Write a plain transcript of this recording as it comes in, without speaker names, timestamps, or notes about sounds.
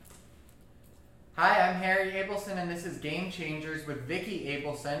Hi, I'm Harry Abelson, and this is Game Changers with Vicki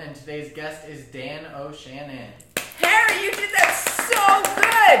Abelson, and today's guest is Dan O'Shannon. Harry, you did that so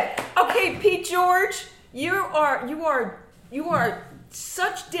good. Okay, Pete George, you are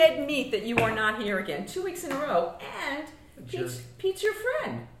such dead meat that you are not here again 2 weeks in a row, and Pete's your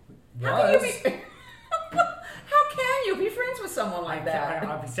friend. How can you be friends with someone like that?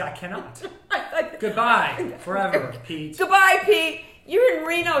 Obviously, I cannot. Goodbye forever, Pete. Goodbye, Pete. You're in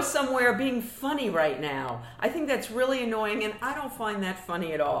Reno somewhere being funny right now. I think that's really annoying, and I don't find that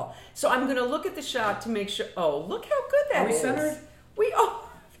funny at all. So I'm going to look at the shot to make sure. Oh, look how good that is. Are we centered?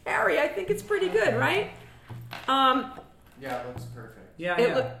 Harry, I think it's pretty good, right? Yeah, it looks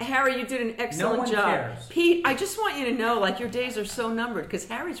perfect. Harry, you did an excellent job. Cares. Pete, I just want you to know, your days are so numbered because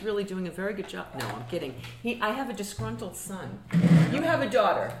Harry's really doing a very good job. No, I'm kidding. I have a disgruntled son. You have a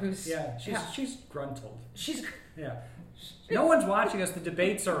daughter who's she's gruntled. She's No one's watching us. The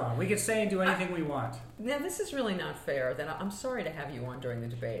debates are on. We can say and do anything we want. Now, this is really not fair. Then I'm sorry to have you on during the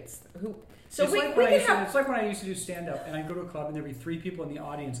debates. It's like when I used to do stand-up, and I'd go to a club, and there'd be 3 people in the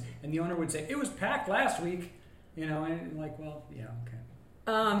audience, and the owner would say, "It was packed last week," and okay.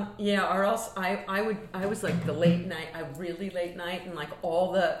 Or else I was like the late night, really late night, and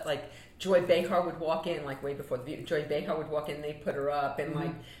all the Joy Behar would walk in, way before Joy Behar would walk in, they'd put her up,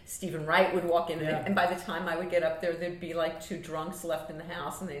 and Stephen Wright would walk in, and by the time I would get up there, there'd be 2 drunks left in the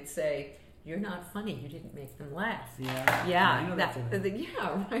house, and they'd say, "You're not funny. You didn't make them laugh." I know that.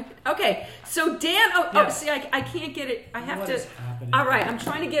 Right. Okay, so Dan. See, I can't get it. I have what to. Is happening? All right, I'm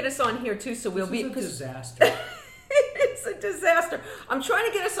trying to get us on here too, so we'll be. It's a disaster. It's a disaster. I'm trying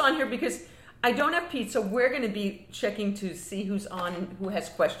to get us on here because I don't have Pete, so we're going to be checking to see who's on and who has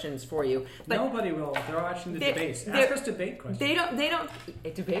questions for you. But nobody will. They're watching the debates. Ask us debate questions. They don't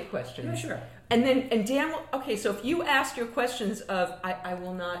debate questions. Yeah, sure. And Dan will. Okay, so if you ask your questions of, I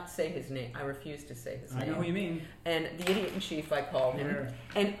will not say his name. I refuse to say his name. I know who you mean. And the idiot in chief, I call him.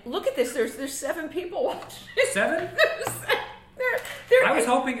 Yeah. And look at this. There's 7 people watching. 7? I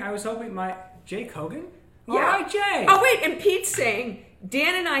was hoping my Jake Hogan. Yeah. All right, Jay. Oh wait, and Pete's saying,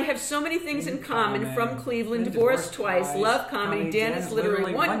 Dan and I have so many things in common. From Cleveland, divorced twice, love comedy. Dan is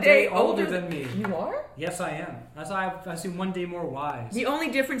literally one day older than me. You are? Yes, I am. I seem one day more wise. The only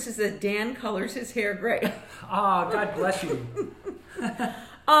difference is that Dan colors his hair gray. God bless you.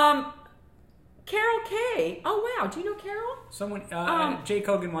 Carol Kay. Oh wow, do you know Carol? Someone. Jake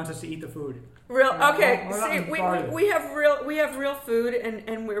Hogan wants us to eat the food. Okay. See, we have real food,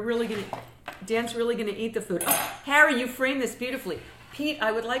 and we're really gonna. Dan's really gonna eat the food. Oh, Harry, you framed this beautifully. Pete,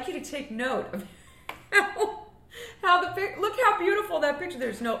 I would like you to take note of how the look how beautiful that picture.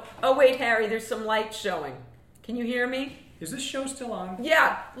 There's no. Oh wait, Harry, there's some light showing. Can you hear me? Is this show still on?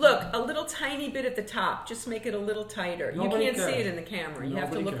 Yeah. Look, a little tiny bit at the top. Just make it a little tighter. You can't see it in the camera. You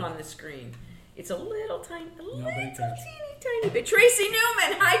have to look on the screen. It's a little tiny, teeny bit. Tracy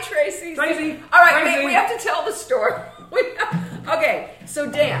Newman. Hi, Tracy. Tracy. All right, wait, we have to tell the story. Okay, so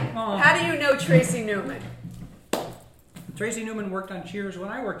Dan, how do you know Tracy Newman? Tracy Newman worked on Cheers when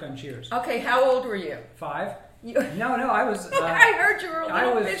I worked on Cheers. Okay, how old were you? 5. No, I was. I heard you were a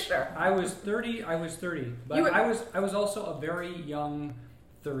little fisher. I was 30. But I was also a very young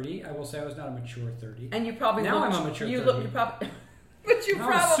 30. I will say I was not a mature 30. And you probably now looked, I'm a mature 30. But you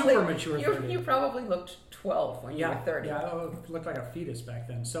probably super mature 30. You probably looked 12 when you were 30. Yeah, I looked like a fetus back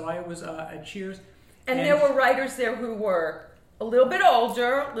then. So I was at Cheers. And there were writers there who were a little bit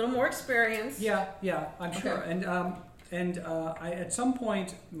older, a little more experienced. Yeah, I'm sure. And I, at some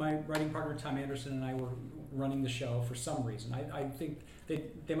point, my writing partner Tom Anderson and I were running the show for some reason. I think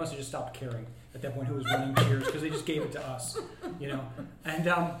they must have just stopped caring at that point who was running Cheers because they just gave it to us,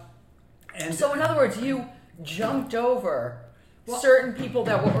 And so, in other words, you jumped over certain people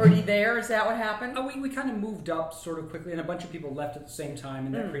that were already there. Is that what happened? We kind of moved up sort of quickly, and a bunch of people left at the same time,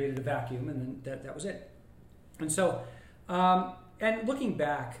 and that created a vacuum, and then that was it. And so, and looking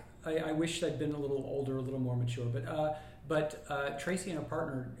back, I wish I'd been a little older, a little more mature. But Tracy and her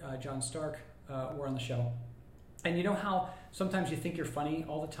partner John Stark were on the show, and you know how sometimes you think you're funny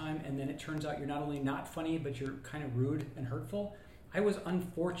all the time, and then it turns out you're not only not funny, but you're kind of rude and hurtful. I was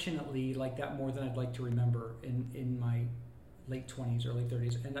unfortunately like that more than I'd like to remember in my late 20s, early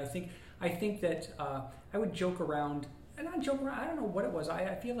 30s, and I think that I would joke around. And not joke around. I don't know what it was.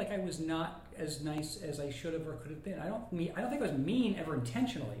 I feel like I was not as nice as I should have or could have been. I don't think I was mean ever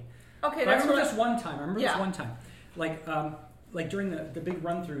intentionally. Okay, but I remember this one time. Like during the big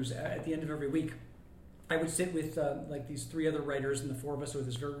run-throughs at the end of every week, I would sit with like these 3 other writers, and the 4 of us were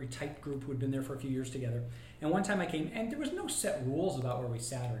this very tight group who had been there for a few years together. And one time I came, and there was no set rules about where we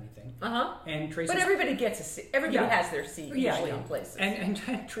sat or anything. And Tracy's, But everybody gets a seat. Everybody has their seat usually in places. And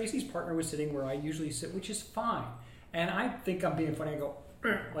Tracy's partner was sitting where I usually sit, which is fine. And I think I'm being funny. I go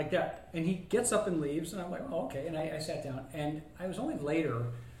like that, and he gets up and leaves, and I'm like, oh, okay. And I sat down, and I was only later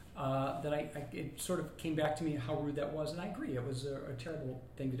that it sort of came back to me how rude that was, and I agree, it was a terrible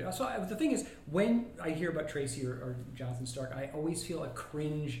thing to do. So the thing is, when I hear about Tracy or Jonathan Stark, I always feel a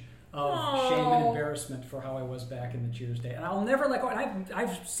cringe of shame and embarrassment for how I was back in the Cheers day, and I'll never let go. And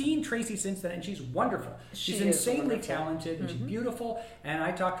I've seen Tracy since then, and she's wonderful. She's insanely talented, and she's beautiful. And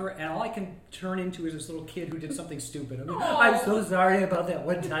I talk to her, and all I can turn into is this little kid who did something stupid. I'm so sorry about that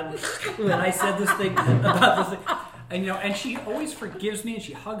one time when I said this thing about this thing. And and she always forgives me, and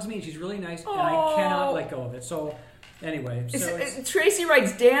she hugs me, and she's really nice, and I cannot let go of it. So anyway, Tracy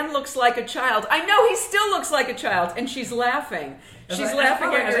writes, Dan looks like a child. I know, he still looks like a child, and she's laughing. She's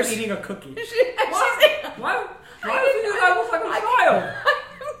laughing at her eating a cookie. Why do you think I look like a child?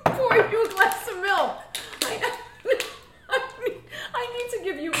 I pour you a glass of milk. I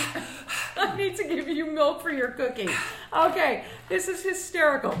need to give you milk for your cookie. Okay, this is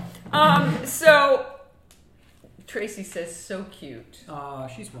hysterical. So Tracy says, so cute.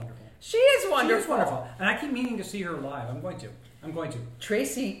 She's wonderful. She is wonderful. She is wonderful. And I keep meaning to see her live. I'm going to.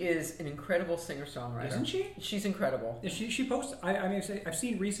 Tracy is an incredible singer-songwriter. Isn't she? She's incredible. She posts, I've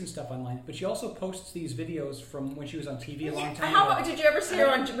seen recent stuff online, but she also posts these videos from when she was on TV a long time ago. Did you ever see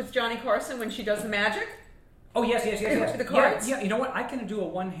her with Johnny Carson when she does the magic? Oh, yes. The cards? Yeah, you know what? I can do a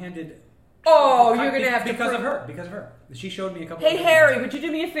one-handed... Oh, you're going to have to... Because of her. She showed me a couple of... Hey, Harry, would you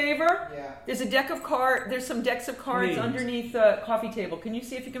do me a favor? Yeah. There's some decks of cards underneath the coffee table. Can you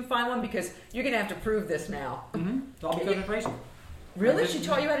see if you can find one? Because you're going to have to prove this now. Mm-hmm. It's all because of Tracy. Really? She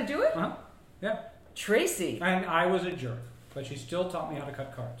taught you how to do it? Uh-huh. Yeah. Tracy. And I was a jerk, but she still taught me how to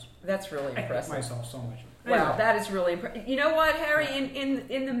cut cards. That's really impressive. I hate myself so much. Wow, that is really impressive. You know what, Harry?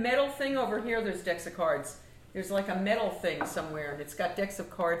 In the metal thing over here, there's decks of cards. There's like a metal thing somewhere, and it's got decks of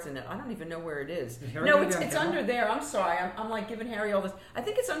cards in it. I don't even know where it is. No, it's under there. I'm sorry. I'm like giving Harry all this. I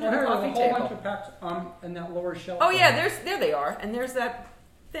think it's under the coffee table. There's a whole bunch of packs in that lower shelf. Oh yeah, there they are, and there's that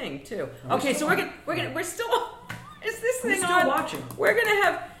thing too. Okay, so we're still. Is this thing on? Still watching. We're gonna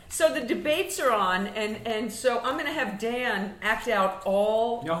have. So the debates are on, and so I'm gonna have Dan act out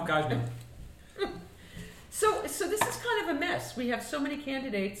all. No, gosh, no. So this is kind of a mess. We have so many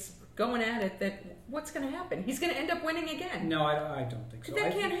candidates going at it that what's going to happen? He's going to end up winning again. No, I don't think so.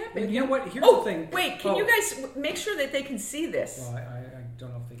 That can't happen. You know what? Here's the thing. Wait, can you guys make sure that they can see this? Well, I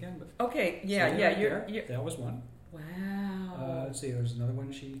don't know if they can, but okay, yeah. That was one. Wow. Let's see. There's another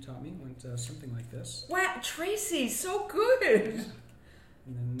one she taught me. Went something like this. Wow, Tracy, so good.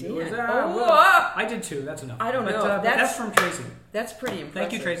 And then Dan. I did two. That's enough. I don't know. That's from Tracy. That's pretty impressive.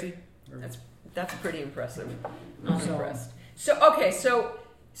 Thank you, Tracy. That's pretty impressive. I'm impressed.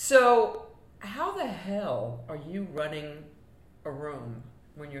 So how the hell are you running a room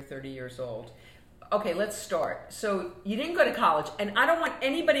when you're 30 years old? Okay, let's start. So you didn't go to college, and I don't want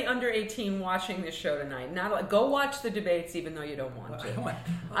anybody under 18 watching this show tonight. Go watch the debates, even though you don't want to.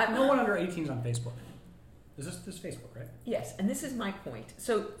 No one under 18 is on Facebook. Is this Facebook, right? Yes, and this is my point.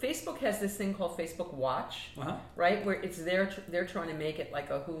 So Facebook has this thing called Facebook Watch, right? Where it's they're trying to make it like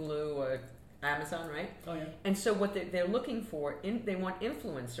a Hulu or Amazon, right? Oh yeah. And so what they're looking for, they want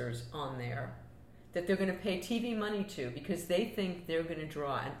influencers on there that they're going to pay TV money to because they think they're going to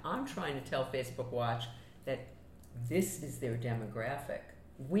draw. And I'm trying to tell Facebook Watch that this is their demographic.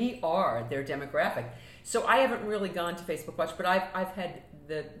 We are their demographic. So I haven't really gone to Facebook Watch, but I've had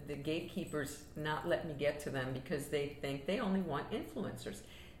the gatekeepers not let me get to them because they think they only want influencers.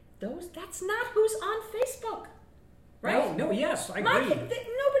 That's not who's on Facebook. Right? No, yes, I agree.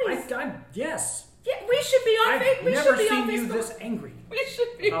 Nobody's. Yes. Yeah, we should be on Facebook. I've never seen you this angry. We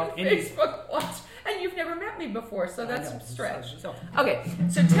should be on Facebook Watch. And you've never met me before, so that's a stretch. Okay,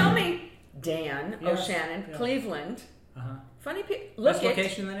 so tell me, Dan O'Shannon, Cleveland. Funny people. Best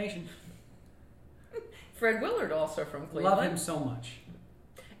location in the nation. Fred Willard, also from Cleveland. Love him so much.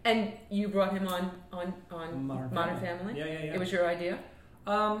 And you brought him on Modern Family? Yeah. It was your idea?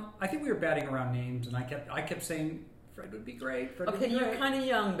 I think we were batting around names, and I kept saying Fred would be great. You're kind of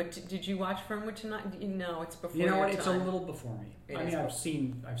young, but did you watch Fernwood Tonight? No, it's before. You know what? Your it's time. a little before me. I've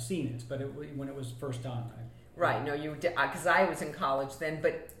seen it, but when it was first on. Right. No, you did because I was in college then.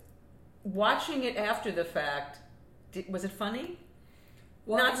 But watching it after the fact, was it funny?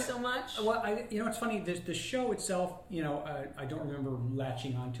 Well, not so much. Well, it's funny. The show itself, I don't remember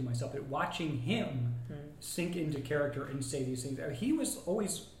latching on to myself, but watching him sink into character and say these things. He was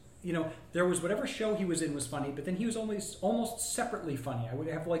always there was whatever show he was in was funny, but then he was almost separately funny. I would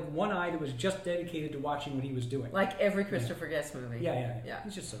have like one eye that was just dedicated to watching what he was doing. Like every Christopher Guest movie. Yeah.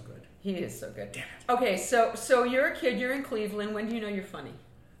 He's just so good. He is so good. Damn it. Okay, so you're a kid. You're in Cleveland. When do you know you're funny?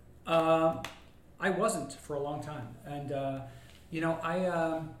 I wasn't for a long time, and I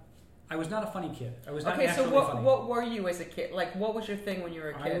was not a funny kid. I was not naturally funny. Okay, so what were you as a kid? Like, what was your thing when you were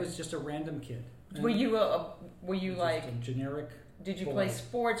a kid? I was just a random kid. Were you like a generic? Did you play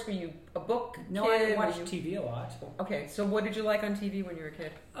sports? Were you a book kid? No, I watched TV a lot. Okay, so what did you like on TV when you were a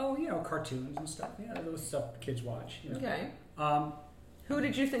kid? Oh, cartoons and stuff. Yeah, those stuff kids watch. Okay. Who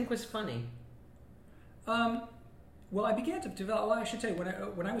did you think was funny? Well, I began to develop. Well, I should tell you,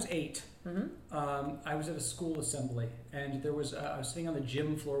 when I was 8, I was at a school assembly, and I was sitting on the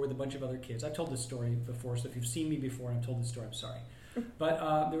gym floor with a bunch of other kids. I've told this story before, so if you've seen me before and I've told this story, I'm sorry.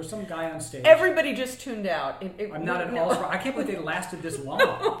 But there was some guy on stage. Everybody just tuned out. I'm not at all. I can't believe they lasted this long.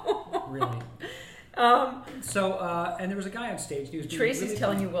 Really. And there was a guy on stage. He was Tracy's really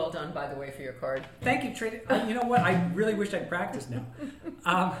telling you well done, by the way, for your card. Thank you, Tracy. You know what? I really wished I'd practiced now.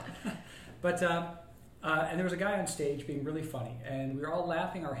 And there was a guy on stage being really funny, and we were all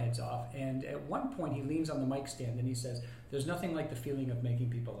laughing our heads off. And at one point, he leans on the mic stand and he says, "There's nothing like the feeling of making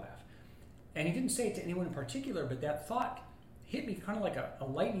people laugh." And he didn't say it to anyone in particular, but that thought hit me kind of like a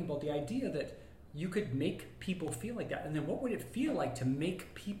lightning bolt. The idea that you could make people feel like that, and then what would it feel like to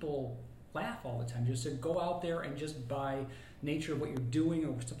make people laugh all the time? Just to go out there and just by nature of what you're doing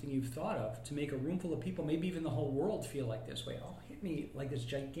or something you've thought of, to make a room full of people, maybe even the whole world, feel like this way. It all hit me like this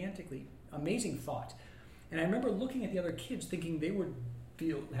gigantically amazing thought. And I remember looking at the other kids thinking they would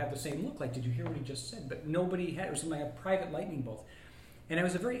have the same look, like, did you hear what he just said? But nobody had. It was like a private lightning bolt. And I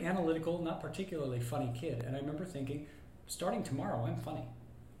was a very analytical, not particularly funny kid. And I remember thinking, starting tomorrow, I'm funny.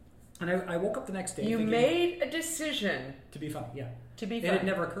 And I woke up the next day thinking, made a decision. To be funny, yeah. To be funny. It had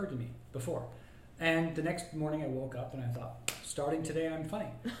never occurred to me before. And the next morning I woke up and I thought, starting today, I'm funny.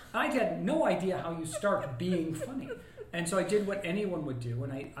 I had no idea how you start being funny. And so I did what anyone would do,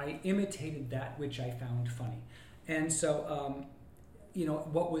 and I imitated that which I found funny. And so,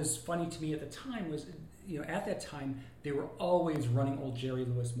 what was funny to me at the time was, at that time, they were always running old Jerry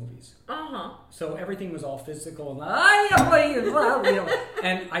Lewis movies. So everything was all physical, and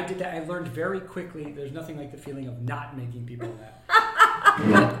and I did that. I learned very quickly there's nothing like the feeling of not making people laugh.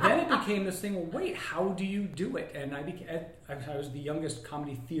 But then it became this thing, well, wait, how do you do it? And I was the youngest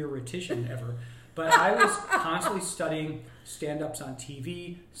comedy theoretician ever. But I was constantly studying stand-ups on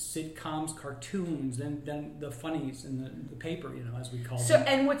TV, sitcoms, cartoons, then the funnies in the paper, as we call them.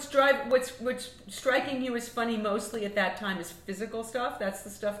 And what's striking you as funny mostly at that time is physical stuff? That's the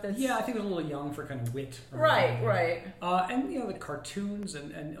stuff that's... Yeah, I think I was a little young for kind of wit. Right. And, the cartoons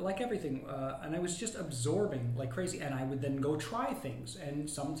and like everything. And I was just absorbing like crazy. And I would then go try things. And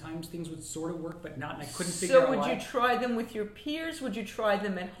sometimes things would sort of work, but not. And I couldn't figure out why. So would you try them with your peers? Would you try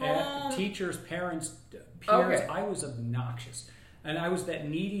them at home? Teachers, parents, peers. Okay. I was obnoxious. And I was that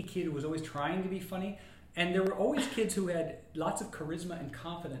needy kid who was always trying to be funny. And there were always kids who had lots of charisma and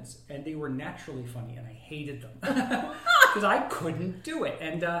confidence, and they were naturally funny, and I hated them because I couldn't do it.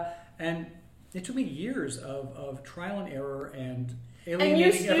 And it took me years of trial and error and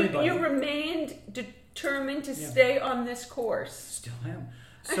alienating everybody. You remained determined to stay on this course. Still am.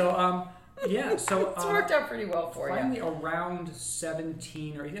 So, so it's worked out pretty well for finally you. Around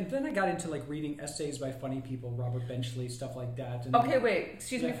 17 or 18, and then I got into like reading essays by funny people, Robert Benchley, stuff like that. And okay, wait,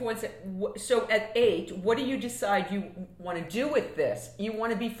 excuse me for one second. So at 8, what do you decide you want to do with this? You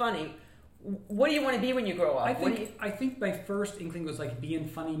want to be funny. What do you want to be when you grow up? I think my first inkling was like be in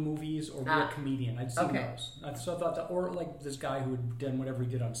funny movies or be a comedian. I'd seen those. So I thought or like this guy who had done whatever he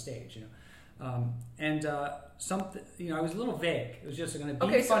did on stage, something, I was a little vague. It was just going to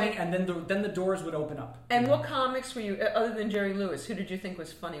be funny, and then the doors would open up. And what comics were you, other than Jerry Lewis, who did you think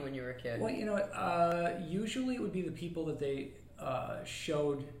was funny when you were a kid? Well, usually it would be the people that they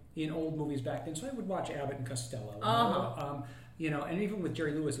showed in old movies back then. So I would watch Abbott and Costello. And even with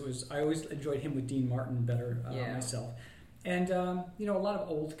Jerry Lewis, I always enjoyed him with Dean Martin better myself. And a lot of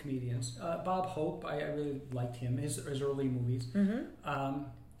old comedians. Bob Hope, I really liked him. His early movies.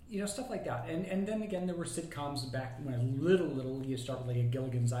 Stuff like that. And then again, there were sitcoms back when I was little. You start with like a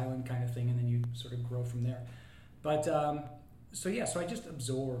Gilligan's Island kind of thing, and then you sort of grow from there. But, so I just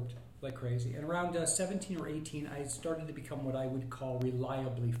absorbed like crazy. And around 17 or 18, I started to become what I would call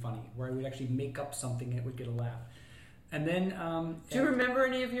reliably funny, where I would actually make up something and it would get a laugh. And then... do you remember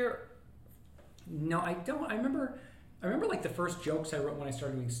any of your... No, I don't. I remember like the first jokes I wrote when I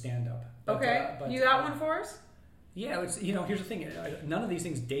started doing stand-up. Okay. You got one for us? Yeah, it's here's the thing. None of these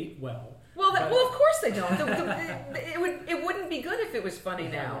things date well. Well, well, of course they don't. It wouldn't be good if it was funny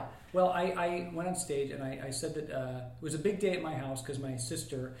now. Well, I went on stage and I said that it was a big day at my house because my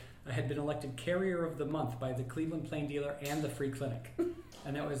sister had been elected Carrier of the Month by the Cleveland Plain Dealer and the Free Clinic.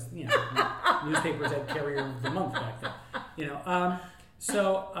 And that was, newspapers had Carrier of the Month back then.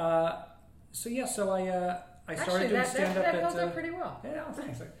 So I started doing stand-up that held up pretty well. Yeah,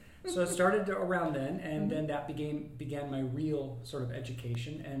 thanks. So it started around then, and then that began my real sort of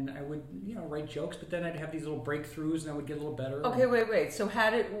education. And I would, write jokes, but then I'd have these little breakthroughs, and I would get a little better. Okay, wait. So how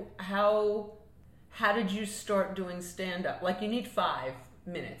did you start doing stand-up? Like, you need 5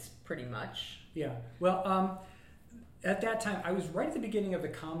 minutes, pretty much. Yeah. Well, at that time, I was right at the beginning of the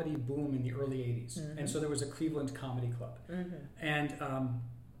comedy boom in the early '80s, and so there was a Cleveland Comedy Club, and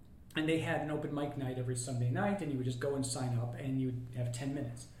they had an open mic night every Sunday night, and you would just go and sign up, and you'd have 10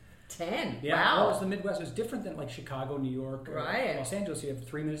 minutes. 10? Yeah, wow. Well, it was the Midwest. It was different than like Chicago, New York, or Los Angeles. You have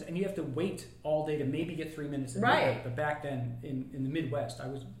 3 minutes, and you have to wait all day to maybe get 3 minutes. Right. But back then, in the Midwest, I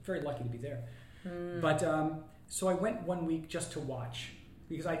was very lucky to be there. But so I went one week just to watch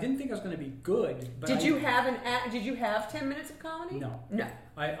because I didn't think I was going to be good. But Did you have 10 minutes of comedy? No.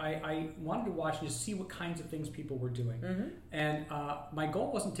 I wanted to watch and just see what kinds of things people were doing. And my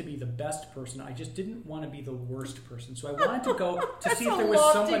goal wasn't to be the best person. I just didn't want to be the worst person. So I wanted to go to see if there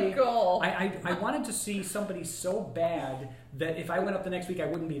was somebody. Goal. I wanted to see somebody so bad that if I went up the next week, I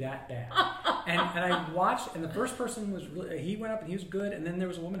wouldn't be that bad. And I watched, and the first person he went up and he was good. And then there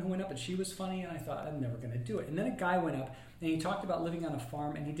was a woman who went up and she was funny. And I thought, I'm never going to do it. And then a guy went up and he talked about living on a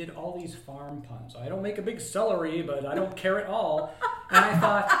farm and he did all these farm puns. I don't make a big celery, but I don't care at all. And I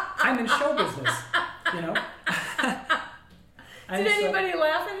thought, I'm in show business, Did anybody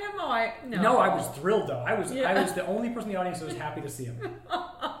laugh at him? No, I was thrilled though. I was the only person in the audience that was happy to see him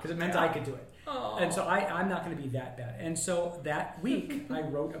because it meant I could do it. Oh. And so I'm not going to be that bad. And so that week I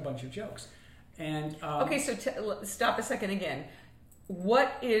wrote a bunch of jokes. And okay, so stop a second again.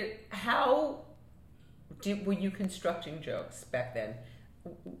 How were you constructing jokes back then?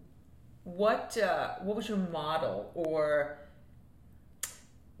 What was your model, or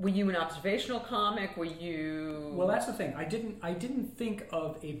were you an observational comic? Were you? Well, that's the thing. I didn't think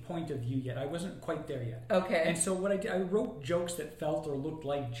of a point of view yet. I wasn't quite there yet. Okay. And so what I did, I wrote jokes that felt or looked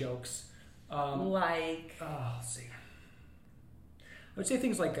like jokes. Let's see. I would say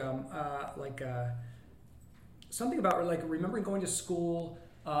things like something about like remembering going to school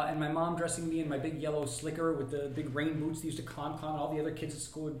and my mom dressing me in my big yellow slicker with the big rain boots. They used to clown. All the other kids at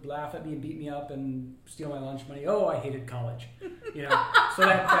school would laugh at me and beat me up and steal my lunch money. Oh, I hated college. So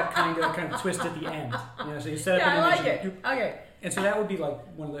that kind of twist at the end. So you set up an image. I like it. Okay. And so that would be like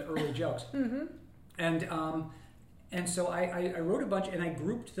one of the early jokes. And so I wrote a bunch and I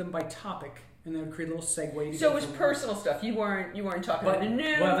grouped them by topic. And then I would create a little segue. So it was personal stuff. You weren't talking about the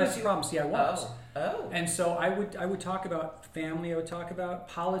news. Well, that's the problem. See, I was. Oh. And so I would talk about family. I would talk about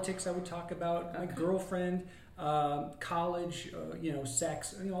politics. I would talk about my girlfriend, college,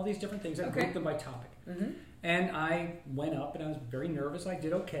 sex. All these different things. I grouped them by topic. And I went up and I was very nervous. I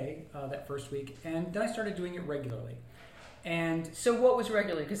did okay that first week, and then I started doing it regularly. And so what was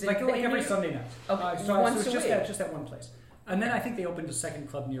regularly? Because like every Sunday night. Okay. So it was just that one place. And then I think they opened a second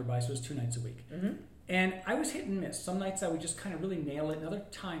club nearby, so it was 2 nights a week. And I was hit and miss. Some nights I would just kind of really nail it, and other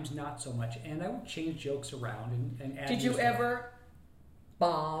times not so much. And I would change jokes around and add. Did you ever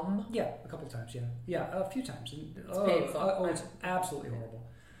bomb? Yeah, a couple of times. Yeah, a few times. It's painful. It's absolutely horrible.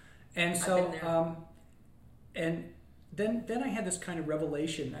 And so, and then I had this kind of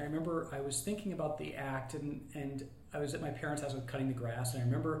revelation. I remember I was thinking about the act, and I was at my parents' house cutting the grass, and I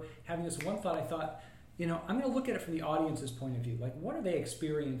remember having this one thought. I thought, I'm going to look at it from the audience's point of view. Like, what are they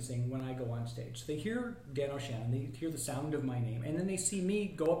experiencing when I go on stage? So they hear Dan O'Shannon, they hear the sound of my name, and then they see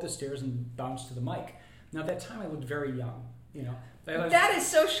me go up the stairs and bounce to the mic. Now, at that time, I looked very young, That is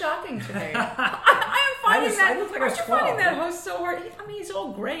so shocking to me. I am finding that. I look like I was 12. Finding that host so hard. I mean, he's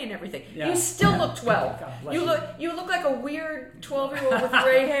all gray and everything. Yeah. You still look 12. God bless You look like a weird 12-year-old with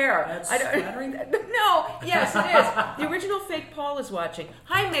gray hair. That's flattering. No, yes, it is. The original fake Paul is watching.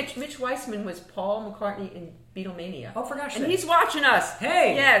 Hi, Mitch. Mitch Weissman was Paul McCartney in Beatlemania. Oh, for gosh and sake. he's watching us.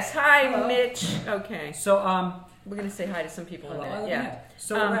 Hey. Yes. Hi, Hello. Mitch. Okay. So we're gonna say hi to some people in there. Yeah.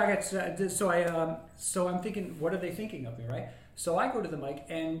 So so I'm thinking, what are they thinking of me, right? So I go to the mic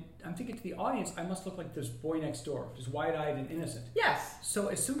and I'm thinking to the audience, I must look like this boy next door, just wide-eyed and innocent. Yes. So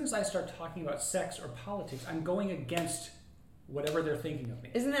as soon as I start talking about sex or politics, I'm going against whatever they're thinking of me.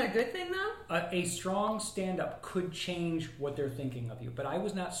 Isn't that a good thing, though? A strong stand-up could change what they're thinking of you, but I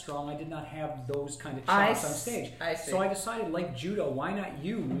was not strong. I did not have those kind of chops on stage. I see. So I decided, like judo, why not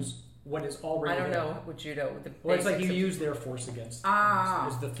use what is already I don't there. know with judo. The Well, it's like basics you of- use their force against Ah.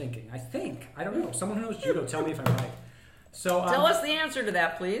 is the thinking. I think. I don't know. Someone who knows judo, tell me if I'm right. So Tell us the answer to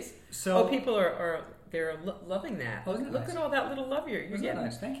that, please. So people are they're loving that. Oh, isn't that Look nice? at all that little love you're Isn't that getting.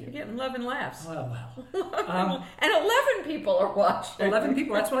 nice? Thank you. You're getting love and laughs. Oh, well. And 11 people are watching. 11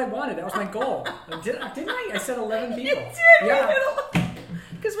 people. That's what I wanted. That was my goal. Didn't I? I said 11 You people. did. Yeah.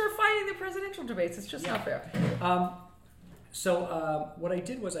 Because we're fighting the presidential debates. It's just not fair. So what I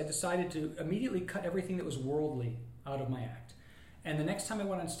did was I decided to immediately cut everything that was worldly out of my act. And the next time I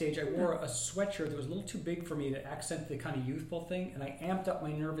went on stage, I wore a sweatshirt that was a little too big for me to accent the kind of youthful thing, and I amped up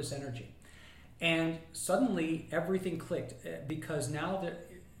my nervous energy. And suddenly everything clicked because now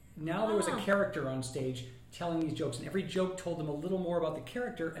there was a character on stage telling these jokes, and every joke told them a little more about the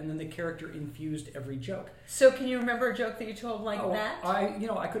character, and then the character infused every joke. So can you remember a joke that you told like that?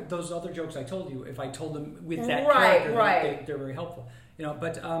 I could. Those other jokes I told you, if I told them with that Right, character, right. they're very helpful.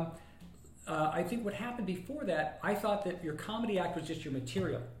 But I think what happened before that, I thought that your comedy act was just your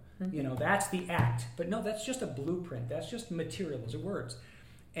material. Mm-hmm. That's the act. But no, that's just a blueprint. That's just material. Those are words.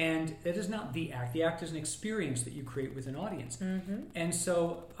 And it is not the act. The act is an experience that you create with an audience. Mm-hmm. And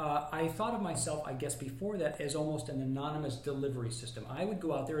so I thought of myself, I guess, before that as almost an anonymous delivery system. I would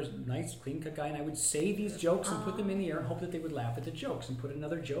go out there as a nice, clean-cut guy, and I would say these jokes and put them in the air and hope that they would laugh at the jokes, and put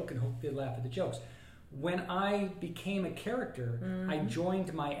another joke and hope they'd laugh at the jokes. When I became a character, I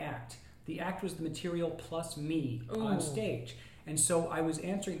joined my act. The act was the material plus me on stage. And so I was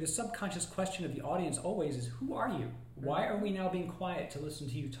answering the subconscious question of the audience always is, who are you? Why are we now being quiet to listen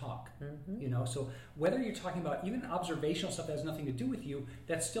to you talk? So whether you're talking about even observational stuff that has nothing to do with you,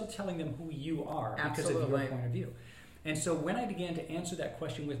 that's still telling them who you are because of your point of view. And so when I began to answer that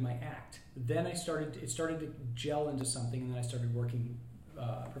question with my act, then it started to gel into something, and then I started working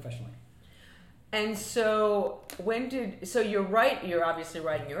professionally. And so you're obviously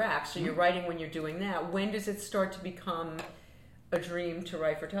writing your act, so you're writing when you're doing that. When does it start to become a dream to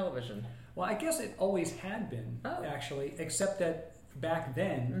write for television? Well, I guess it always had been, actually, except that back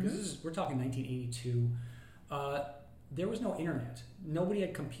then, because we're talking 1982, there was no internet. Nobody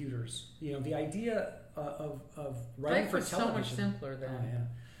had computers. The idea of writing Life for was television. so much simpler then. Oh, yeah.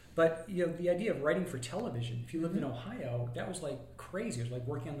 But the idea of writing for television, if you lived in Ohio, that was like crazy. It was like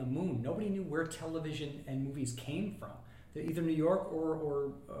working on the moon. Nobody knew where television and movies came from, either New York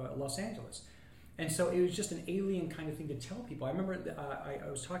or Los Angeles. And so it was just an alien kind of thing to tell people. I remember I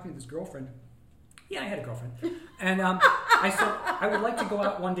was talking to this girlfriend. Yeah, I had a girlfriend. And I said, I would like to go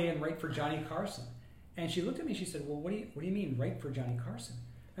out one day and write for Johnny Carson. And she looked at me and she said, well, what do you mean write for Johnny Carson?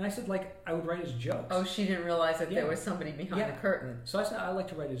 And I said, I would write his jokes. Oh, she didn't realize that there was somebody behind the curtain. So I said, I like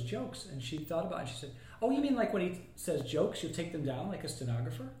to write his jokes. And she thought about it and she said, oh, you mean like when he says jokes, you'll take them down like a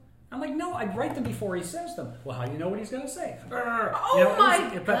stenographer? I'm like, no, I'd write them before he says them. Well, how do you know what he's going to say? Oh my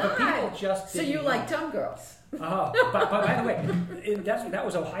God! But people just So didn't you know. like dumb girls? Oh, but by the way, that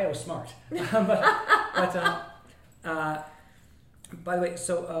was Ohio smart. By the way,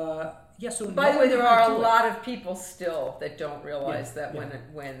 so By the way, there are a lot of people still that don't realize that yeah.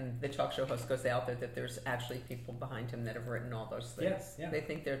 when the talk show host goes out there, that there's actually people behind him that have written all those things. Yeah. They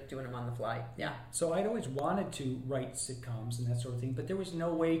think they're doing them on the fly. Yeah. So I'd always wanted to write sitcoms and that sort of thing, but there was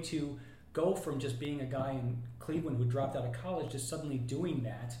no way to go from just being a guy in Cleveland who dropped out of college to suddenly doing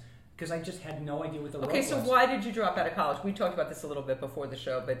that, because I just had no idea what the road Okay, was. so why did you drop out of college? We talked about this a little bit before the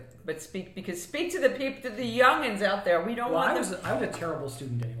show, but speak to the people, to the youngins out there. We don't want them. I was a terrible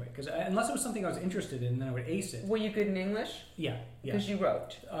student anyway, because unless it was something I was interested in, then I would ace it. Were you good in English? Yeah. Because you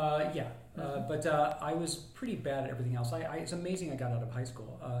wrote. But I was pretty bad at everything else. It's amazing I got out of high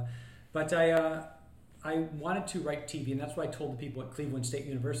school. But I wanted to write TV, and that's what I told the people at Cleveland State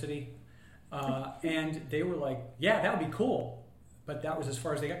University. And they were like, yeah, that would be cool. But that was as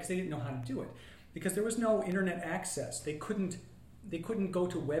far as they got, because they didn't know how to do it. Because there was no internet access. They couldn't go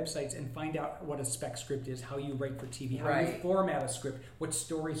to websites and find out what a spec script is, how you write for TV, how you format a script, what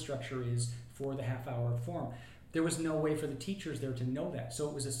story structure is for the half-hour form. There was no way for the teachers there to know that. So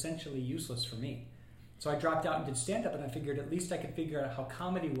it was essentially useless for me. So I dropped out and did stand-up, and I figured at least I could figure out how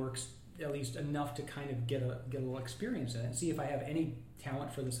comedy works, at least enough to kind of get a little experience in it and see if I have any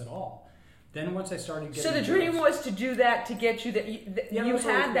talent for this at all. Then once I started getting... So the dream was to do that, to get you that you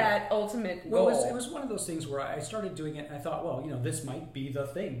had that ultimate goal. Well, it was one of those things where I started doing it and I thought, well, this might be the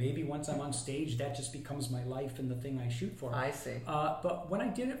thing. Maybe once I'm on stage, that just becomes my life and the thing I shoot for. I see. But when I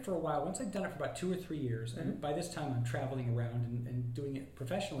did it for a while, once I'd done it for about 2 or 3 years, and by this time I'm traveling around and doing it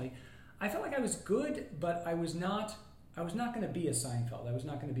professionally, I felt like I was good, but I was not I was not going to be a Seinfeld. I was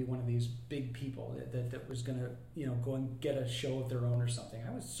not going to be one of these big people that was going to, go and get a show of their own or something.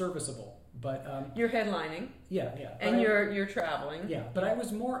 I was serviceable, but you're headlining. Yeah. And you're traveling. Yeah, but I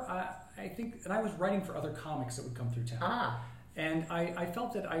was more. I think, and I was writing for other comics that would come through town. And I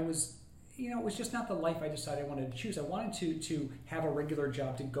felt that I was. It was just not the life I decided I wanted to choose. I wanted to have a regular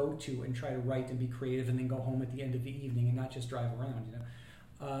job to go to and try to write and be creative, and then go home at the end of the evening and not just drive around.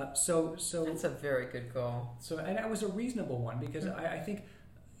 So that's a very good goal. So, and that was a reasonable one because I think,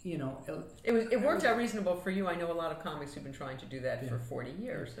 it worked out reasonable for you. I know a lot of comics who've been trying to do that for 40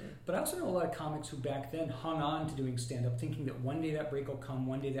 years. But I also know a lot of comics who back then hung on to doing stand-up, thinking that one day that break will come,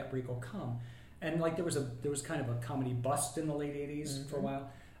 one day that break will come, and like there was kind of a comedy bust in the late '80s for a while,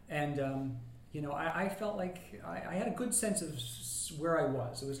 and I felt like I had a good sense of where I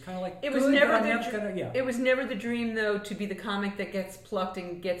was. It was kind of like it was never the dream though to be the comic that gets plucked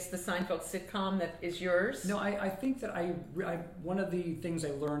and gets the Seinfeld sitcom that is yours. No, I think that I one of the things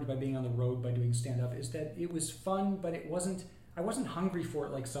I learned by being on the road by doing stand up is that it was fun, but I wasn't hungry for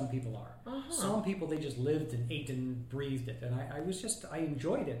it like some people are. Some people, they just lived and ate and breathed it, and I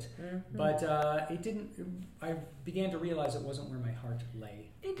enjoyed it, but it didn't. I began to realize it wasn't where my heart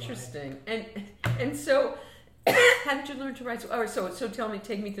lay. Interesting, and so. How did you learn to write? So tell me,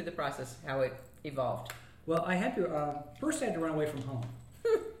 take me through the process, how it evolved. Well, I had to, first I had to run away from home.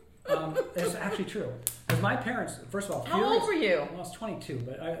 It's actually true. Because my parents, first of all... How old were you? Well, I was 22,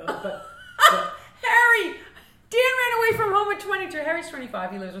 but Harry! Dan ran away from home at 22. Harry's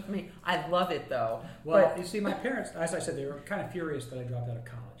 25. He lives with me. I love it, though. Well, you see, my parents, as I said, they were kind of furious that I dropped out of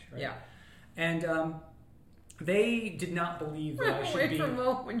college, right? Yeah. And... they did not believe that I should be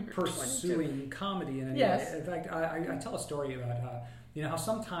pursuing 22. comedy in any way. In fact, I tell a story about how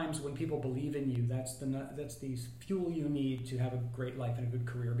sometimes when people believe in you, that's the fuel you need to have a great life and a good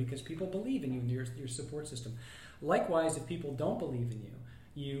career, because people believe in you and your support system. Likewise, if people don't believe in you,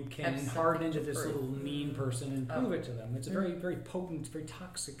 you can harden into this little mean person and prove it to them. It's a very, very potent, very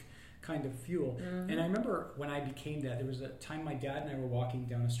toxic kind of fuel. And I remember when I became that, there was a time my dad and I were walking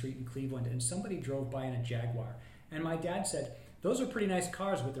down a street in Cleveland, and somebody drove by in a Jaguar, and my dad said, "Those are pretty nice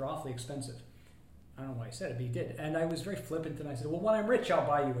cars, but they're awfully expensive." I don't know why he said it, but he did. And I was very flippant, and I said, "Well, when I'm rich, I'll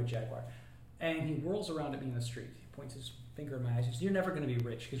buy you a Jaguar." And he whirls around at me in the street. He points his finger in my eyes. He says, "You're never going to be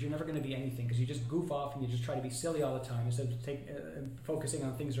rich, because you're never going to be anything, because you just goof off and you just try to be silly all the time instead of focusing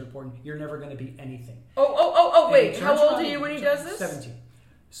on things that are important. You're never going to be anything." Wait. How old are you when he does this? 17.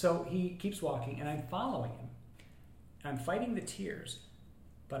 So he keeps walking, and I'm following him. I'm fighting the tears,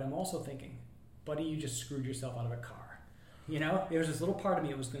 but I'm also thinking, buddy, you just screwed yourself out of a car. There was this little part of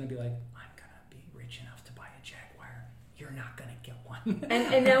me that was going to be like, I'm going to be rich enough to buy a Jaguar. You're not going to get one.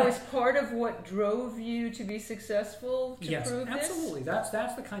 and now is part of what drove you to be successful to prove this? Yes, absolutely.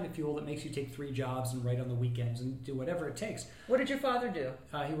 That's the kind of fuel that makes you take 3 jobs and write on the weekends and do whatever it takes. What did your father do?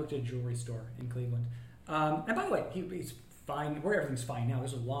 He worked at a jewelry store in Cleveland. And by the way, he's fine. Where everything's fine now.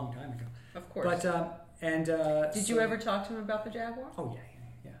 This was a long time ago. Of course. But did you ever talk to him about the Jaguar? Oh yeah.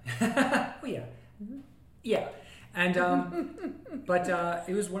 Oh yeah. Yeah. And but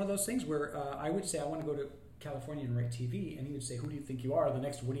it was one of those things where I would say I want to go to California and write TV, and he would say, "Who do you think you are? The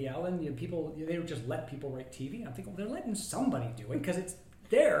next Woody Allen?" People, they would just let people write TV. And I'm thinking, well, they're letting somebody do it because it's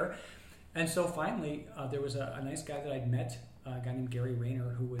there. And so finally, there was a nice guy that I'd met, a guy named Gary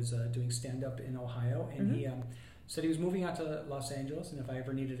Rayner, who was doing stand-up in Ohio, and he said he was moving out to Los Angeles, and if I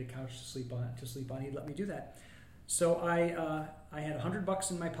ever needed a couch to sleep on, he'd let me do that. So I had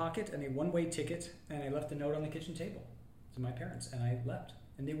 $100 in my pocket and a one-way ticket, and I left a note on the kitchen table to my parents, and I left,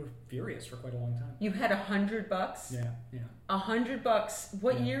 and they were furious for quite a long time. You had $100? Yeah. $100.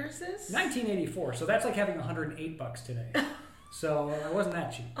 What year is this? 1984. So that's like having $108 today. So it wasn't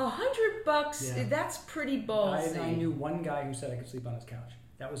that cheap. $100. Yeah. That's pretty ballsy. I knew one guy who said I could sleep on his couch.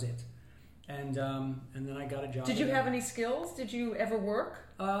 That was it. And then I got a job. Did you have any skills? Did you ever work?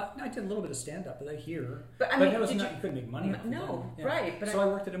 I did a little bit of stand-up here. But I mean, you couldn't make money. No, right. But I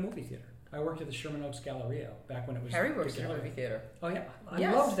worked at a movie theater. I worked at the Sherman Oaks Galleria back when it was... Harry works at a movie theater. Oh, yeah.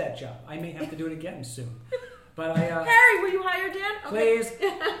 I loved that job. I may have to do it again soon. But Harry, will you hire Dan? Please.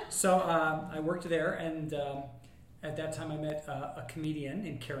 Okay. So I worked there, and at that time I met a comedian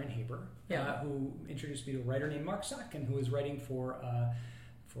named Karen Haber, who introduced me to a writer named Mark Sotkin, who was writing for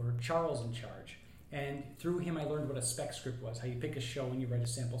Charles in Charge. And through him I learned what a spec script was, how you pick a show and you write a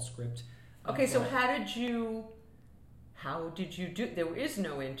sample script. Okay, so how did you do, there is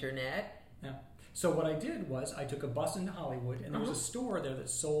no internet. Yeah. So what I did was I took a bus into Hollywood, and there was a store there that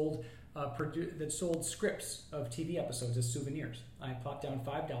sold scripts of TV episodes as souvenirs. I plopped down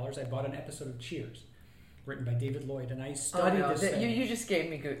 $5. I bought an episode of Cheers, written by David Lloyd, and I studied this thing. You just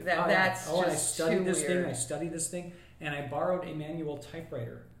gave me good. I studied this thing. I studied this thing, and I borrowed a manual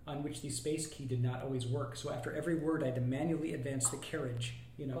typewriter on which the space key did not always work. So after every word, I had to manually advance the carriage,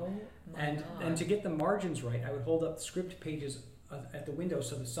 Oh my and God. to get the margins right, I would hold up the script pages at the window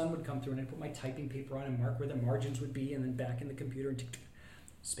so the sun would come through, and I'd put my typing paper on and mark where the margins would be, and then back in the computer and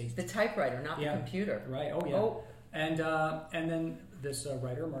space. The typewriter, not the Yeah. computer. Right. Oh yeah. Oh, And then this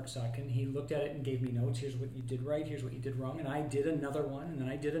writer, Mark Sotkin, he looked at it and gave me notes. Here's what you did right. Here's what you did wrong. And I did another one, and then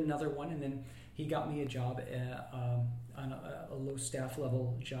I did another one, and then he got me a job on a low staff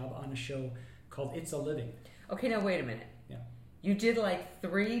level job on a show called It's a Living. okay. Now wait a minute. Yeah. You did like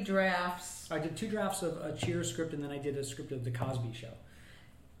 3 drafts. I did 2 drafts of a Cheers script, and then I did a script of The Cosby Show.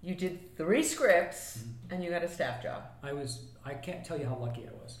 You did 3 scripts, and you got a staff job. I can't tell you how lucky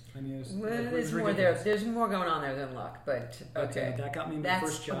I was. I mean, it was, Well, it was there's more ridiculous. there. There's more going on there than luck, but But, okay. that got me my That's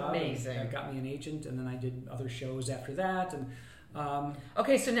first job. amazing. That got me an agent, and then I did other shows after that. And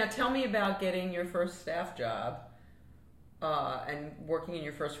Okay, so now tell me about getting your first staff job and working in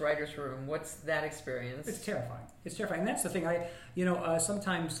your first writer's room. What's that experience? it's terrifying. It's terrifying. And that's the thing.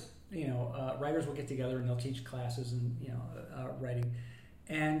 Sometimes writers will get together and they'll teach classes and writing.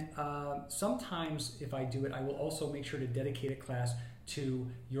 And sometimes if I do it, I will also make sure to dedicate a class to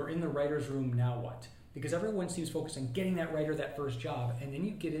you're in the writer's room, now what? Because everyone seems focused on getting that writer that first job, and then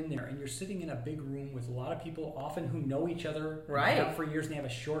you get in there and you're sitting in a big room with a lot of people, often who know each other, Right. have for years, and they have a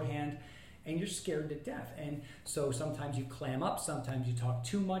shorthand, and you're scared to death. And so sometimes you clam up, sometimes you talk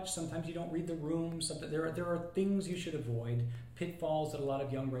too much, sometimes you don't read the room. There are things you should avoid, pitfalls that a lot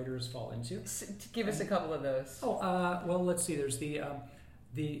of young writers fall into. Give us a couple of those. Well, let's see. There's the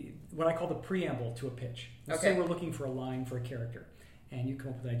what I call the preamble to a pitch. Let's Okay. say we're looking for a line for a character, and you come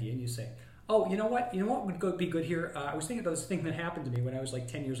up with an idea, and you say, "Oh, you know what? You know what would be good here? I was thinking about this thing that happened to me when I was like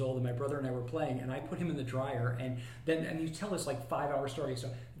 10 years old, and my brother and I were playing, and I put him in the dryer, and you tell this like 5-hour story. So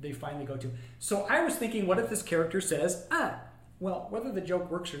they finally go to. So I was thinking, what if this character says, well, whether the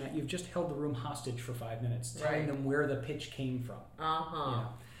joke works or not, you've just held the room hostage for 5 minutes, telling Right. them where the pitch came from. Uh-huh.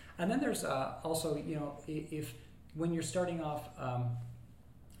 And then there's also, if when you're starting off.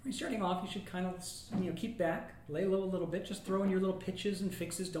 When you're starting off, you should kind of keep back, lay low a little bit, just throw in your little pitches and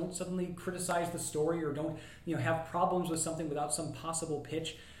fixes. Don't suddenly criticize the story, or don't have problems with something without some possible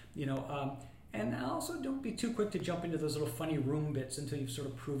pitch. And also don't be too quick to jump into those little funny room bits until you've sort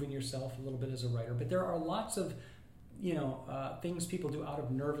of proven yourself a little bit as a writer. But there are lots of things people do out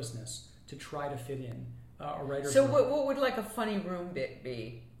of nervousness to try to fit in a writer's So room. what would like a funny room bit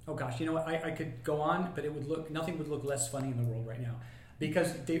be? Oh gosh, you know what? I could go on, but nothing would look less funny in the world right now.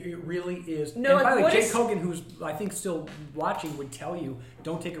 Because it really is. No, and by the way, what Jake is- Hogan, who's I think still watching, would tell you,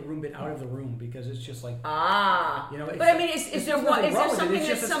 don't take a room bit out of the room, because it's just like, it's- But I mean, is there's there nothing wrong with it. something It's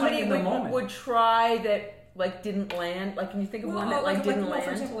that just it's funny somebody in the moment. would try that like didn't land? Like, can you think of one that didn't land?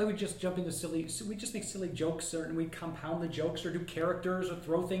 For example, I would just jump into we just make silly jokes, and we'd compound the jokes, or do characters, or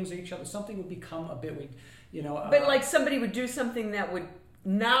throw things at each other. Something would become a bit, But like somebody would do something that would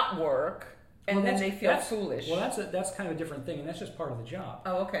not work, and well, then that's- they feel that's- foolish. Well, that's kind of a different thing, and that's just part of the job.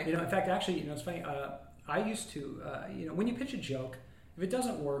 Oh, okay. In fact, actually, it's funny. I used to, when you pitch a joke, if it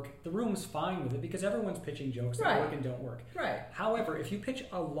doesn't work, the room's fine with it because everyone's pitching jokes that Right. work and don't work. Right. However, if you pitch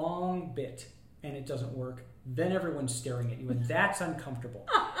a long bit and it doesn't work, then everyone's staring at you, and that's uncomfortable.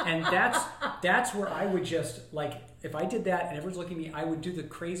 And that's where I would just like, if I did that and everyone's looking at me, I would do the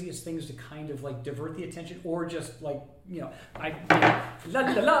craziest things to kind of like divert the attention, or just like la la la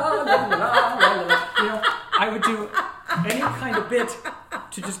la la la la. I would do any kind of bit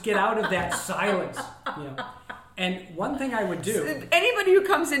to just get out of that silence. And one thing I would do. Anybody who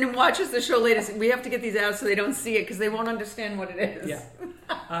comes in and watches the show later, we have to get these out so they don't see it because they won't understand what it is.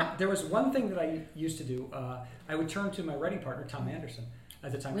 Yeah. There was one thing that I used to do. I would turn to my writing partner, Tom Anderson,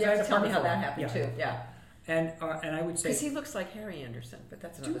 at the time. You have to tell me how that happened too. Yeah. And I would say, Because he looks like Harry Anderson, but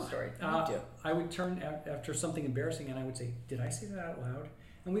that's another story. I would turn after something embarrassing, and I would say, "Did I say that out loud?"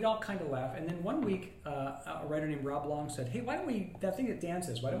 And we'd all kind of laugh. And then one week, a writer named Rob Long said, "Hey, why don't we that thing that Dan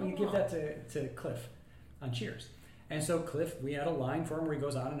says? Why don't we give that to Cliff on Cheers?" And so Cliff, we had a line for him where he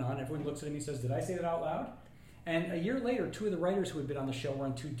goes on and on. Everyone looks at him. He says, "Did I say that out loud?" And a year later, 2 of the writers who had been on the show were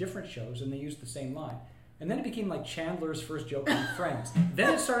on 2 different shows, and they used the same line. And then it became like Chandler's first joke on Friends.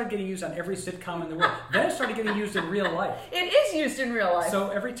 Then it started getting used on every sitcom in the world. Then it started getting used in real life. It is used in real life. So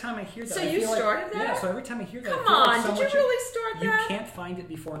every time I hear that, So I you feel started like, that? Yeah. So every time I hear that, Come I feel like on, someone did you really start that? You can't find it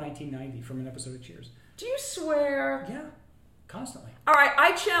before 1990 from an episode of Cheers. Do you swear? Yeah, constantly. All right,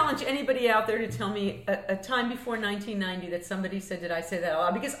 I challenge anybody out there to tell me a time before 1990 that somebody said, "Did I say that out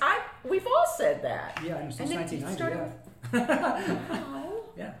loud?" Because we've all said that. Yeah, since And then 1990. you started- Yeah. Wow.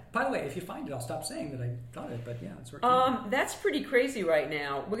 Yeah. By the way, If you find it, I'll stop saying that I thought it. But yeah, it's working. That's pretty crazy right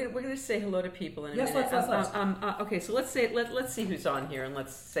now. We're gonna say hello to people in a minute. Let's. Okay, so let's see who's on here, and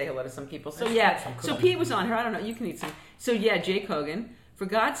let's say hello to some people. So so cookie. Pete was on here. I don't know. You can eat some. So yeah, Jake Hogan. For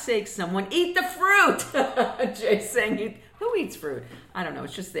God's sake, someone eat the fruit. Jay's saying, who eats fruit? I don't know.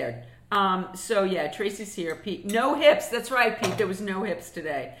 It's just there. So yeah, Tracy's here. Pete, no hips. That's right, Pete. There was no hips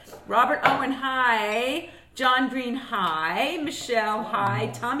today. Robert Owen, hi. John Green, hi. Michelle,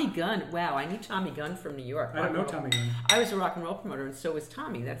 hi. Tommy Gunn. Wow, I knew Tommy Gunn from New York. I don't know Tommy Gunn. I was a rock and roll promoter, and so was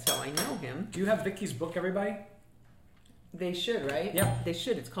Tommy. That's how I know him. Do you have Vicky's book, everybody? They should, right? Yep. They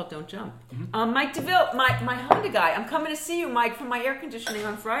should. It's called Don't Jump. Mm-hmm. Mike DeVille, my Honda guy. I'm coming to see you, Mike, for my air conditioning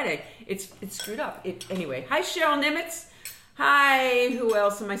on Friday. It's screwed up. Anyway. Hi, Cheryl Nimitz. Hi, who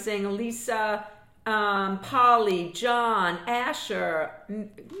else am I saying? Elisa, Polly, John, Asher,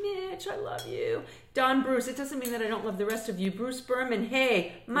 Mitch, I love you. Don Bruce. It doesn't mean that I don't love the rest of you. Bruce Berman.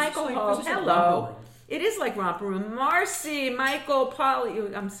 Hey, Michael Hall. Hello. It is like Romper Room. Marcy, Michael,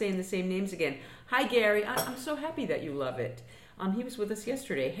 Polly. I'm saying the same names again. Hi, Gary. I'm so happy that you love it. He was with us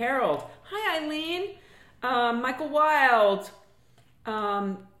yesterday. Harold. Hi, Eileen. Michael Wild.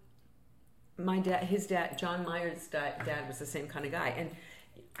 My dad, his dad, John Meyer's dad was the same kind of guy. And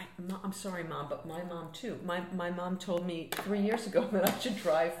I'm sorry, Mom, but my mom too. My mom told me 3 years ago that I should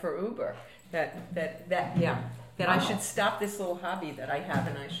drive for Uber. That I should stop this little hobby that I have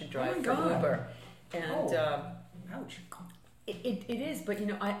and I should drive for Uber. And ouch. It is, but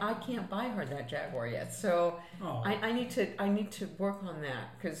I can't buy her that Jaguar yet, so I need to work on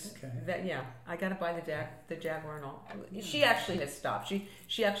that because I got to buy the Jaguar and all. She actually has stopped.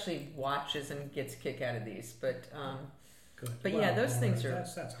 She actually watches and gets a kick out of these, but good. But yeah, those things are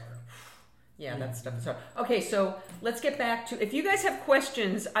that's hard. Yeah, that stuff is hard. Okay, so let's get back to, if you guys have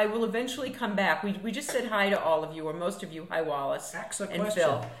questions, I will eventually come back. We just said hi to all of you, or most of you. Hi, Wallace and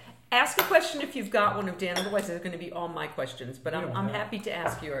Phil. Ask a question if you've got one of Dan. Otherwise, it's going to be all my questions. But I'm happy to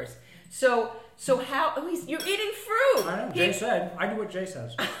ask yours. So how? Oh, you're eating fruit. I know. Jay said. I do what Jay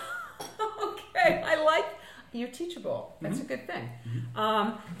says. Okay, I like. You're teachable. That's a good thing.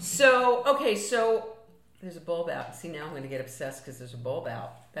 So there's a bulb out. See, now I'm going to get obsessed because there's a bulb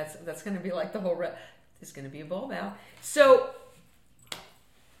out. That's going to be like the whole. There's going to be a bulb out. So.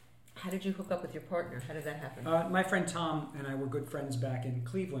 How did you hook up with your partner? How did that happen? My friend Tom and I were good friends back in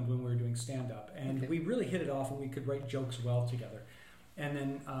Cleveland when we were doing stand-up. And we really hit it off and we could write jokes well together. And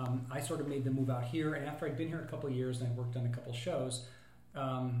then I sort of made the move out here. And after I'd been here a couple of years and I worked on a couple of shows,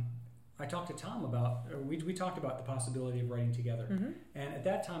 I talked to Tom about, we talked about the possibility of writing together. And at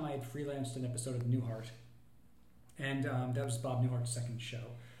that time I had freelanced an episode of Newhart. And that was Bob Newhart's second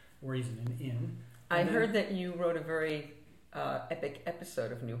show, where he's in an inn. I heard that you wrote a very... epic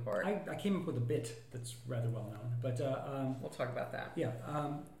episode of Newhart. I came up with a bit that's rather well known, but we'll talk about that. Yeah,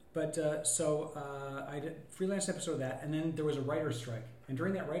 so I did a freelance episode of that, and then there was a writer's strike. And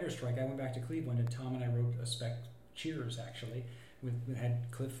during that writer's strike, I went back to Cleveland, and Tom and I wrote a spec Cheers actually. We had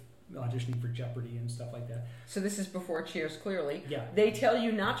Cliff auditioning for Jeopardy and stuff like that. So this is before Cheers, clearly. Yeah. They tell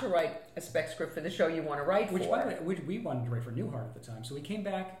you not to write a spec script for the show you want to write By the way, we wanted to write for Newhart at the time. So we came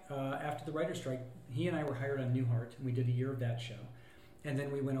back after the writer's strike. He and I were hired on Newhart, and we did a year of that show. And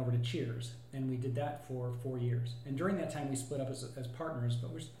then we went over to Cheers, and we did that for 4 years. And during that time, we split up as partners, but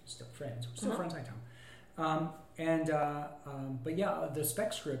we're still friends. We're still friends, hi Tom. But yeah, the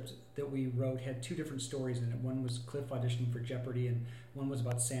spec script that we wrote had two different stories in it. One was Cliff auditioning for Jeopardy, and one was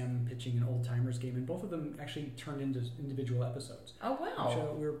about Sam pitching an old timers game. And both of them actually turned into individual episodes. Oh wow! Which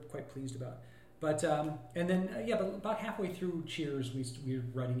we were quite pleased about. But but about halfway through Cheers, we were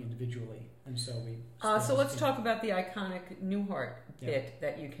writing individually, and so we. So let's talk about the iconic Newhart bit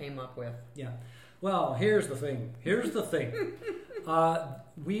that you came up with. Yeah. Well, here's the thing. It was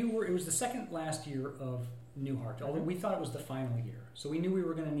the second last year of Newhart, although we thought it was the final year. So we knew we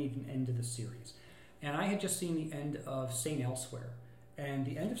were going to need an end to the series. And I had just seen the end of St. Elsewhere. And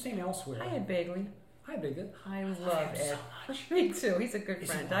the end of St. Elsewhere... Hi, Ed Bagley. Hi, Bagley. I love Ed. So Me too. He's a good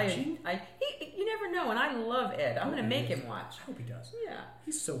friend. You never know, and I love Ed. I'm going to make him watch. I hope he does. Yeah.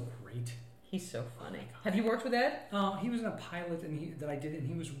 He's so great. He's so funny. Have you worked with Ed? He was in a pilot that I did, and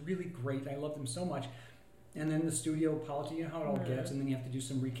he was really great. I loved him so much. And then the studio politics, you know how it all gets, and then you have to do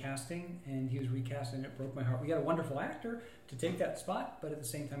some recasting, and he was recast, and it broke my heart. We got a wonderful actor to take that spot, but at the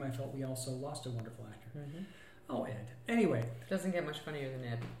same time, I felt we also lost a wonderful actor. Oh, Ed. Anyway. Doesn't get much funnier than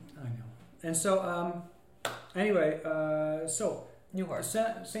Ed. I know. And so, so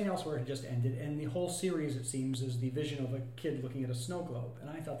Newhart. St. Elsewhere had just ended, and the whole series, it seems, is the vision of a kid looking at a snow globe, and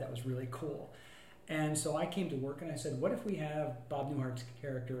I thought that was really cool. And so I came to work and I said, what if we have Bob Newhart's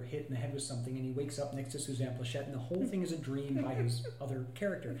character hit in the head with something and he wakes up next to Suzanne Plachette and the whole thing is a dream by his other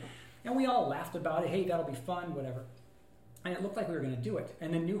character? And we all laughed about it. Hey, that'll be fun, whatever. And it looked like we were going to do it.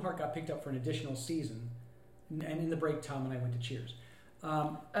 And then Newhart got picked up for an additional season. And in the break, Tom and I went to Cheers.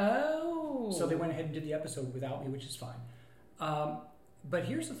 So they went ahead and did the episode without me, which is fine. But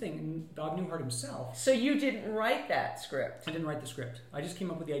here's the thing, Bob Newhart himself... So you didn't write that script? I didn't write the script. I just came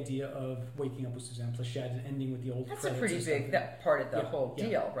up with the idea of waking up with Suzanne Pleshette and ending with the old That's credits. a pretty big part of the whole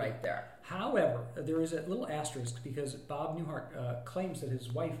deal right there. However, there is a little asterisk because Bob Newhart claims that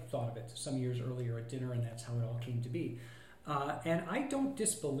his wife thought of it some years earlier at dinner, and that's how it all came to be. And I don't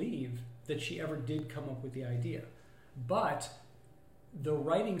disbelieve that she ever did come up with the idea. But... the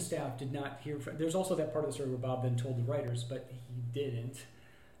writing staff did not hear from... There's also that part of the story where Bob then told the writers, but he didn't.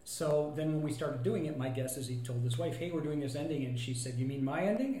 So then when we started doing it, my guess is he told his wife, hey, we're doing this ending. And she said, you mean my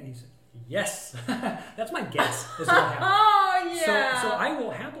ending? And he said, yes. That's my guess. Is what happened. Oh, yeah. So I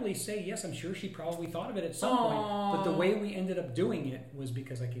will happily say, yes, I'm sure she probably thought of it at some point. But the way we ended up doing it was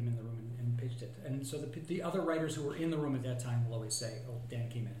because I came in the room and pitched it. And so the other writers who were in the room at that time will always say, oh, Dan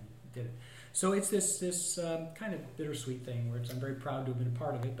came in and did it. So it's this kind of bittersweet thing where I'm very proud to have been a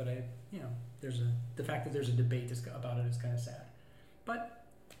part of it, but the fact that there's a debate about it is kind of sad. But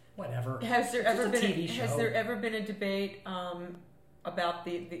whatever. Has there ever been TV show. Has there ever been a debate about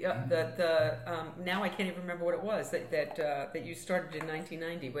the now I can't even remember what it was that you started in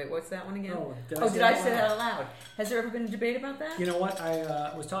 1990? Wait, what's that one again? Did I say that out loud? Has there ever been a debate about that? You know what?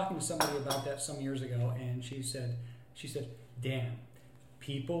 I was talking to somebody about that some years ago, and she said, Dan,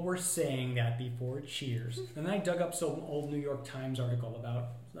 people were saying that before Cheers. And then I dug up some old New York Times article about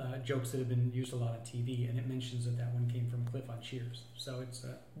jokes that have been used a lot on TV, and it mentions that one came from Cliff on Cheers. So it's...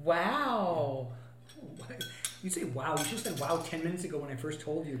 wow. Yeah. You say wow. You just said wow 10 minutes ago when I first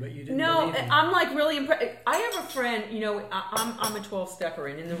told you, but you didn't No, believe me. I'm like really impressed. I have a friend, I'm a 12-stepper,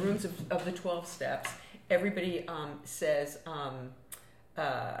 and in the rooms of the 12 steps, everybody says, oh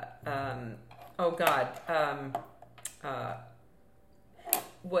God,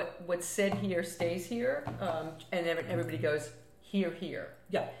 what's said here stays here, and everybody goes here.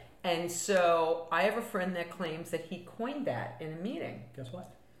 Yeah. And so I have a friend that claims that he coined that in a meeting. Guess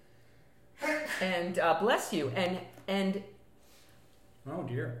what? And bless you. And oh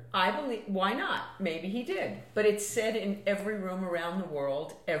dear. I believe, why not? Maybe he did, but it's said in every room around the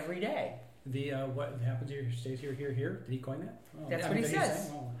world every day. The what happens here stays here. Did he coin that? Oh, That's what he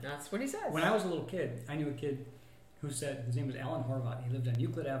says. That's what he says. When I was a little kid, I knew a kid who said, his name was Alan Horvath. He lived on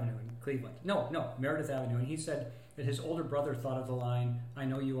Euclid Avenue in Cleveland. No, Meredith Avenue. And he said that his older brother thought of the line, I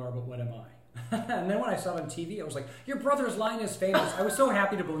know you are, but what am I? And then when I saw it on TV, I was like, your brother's line is famous. I was so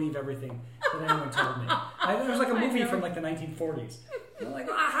happy to believe everything that anyone told me. It was like a movie from like the 1940s. And I'm like,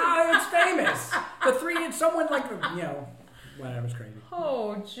 aha, it's famous. Someone like, whatever, it's crazy.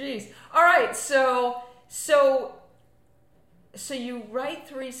 Oh, jeez. All right, so you write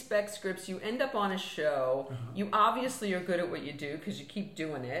 3 spec scripts, you end up on a show, you obviously are good at what you do because you keep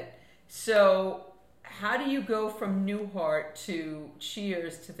doing it. So how do you go from Newhart to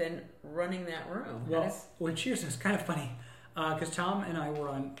Cheers to then running that room? Well, Cheers is kind of funny because Tom and I were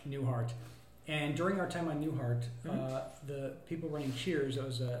on Newhart. And during our time on Newhart, the people running Cheers, it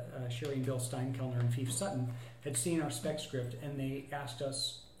was Sherry and Bill Steinkellner and Fief Sutton, had seen our spec script, and they asked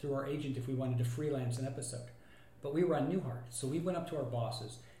us through our agent if we wanted to freelance an episode. But we were on Newhart, so we went up to our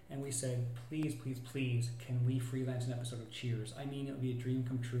bosses and we said, please, can we freelance an episode of Cheers? I mean, it would be a dream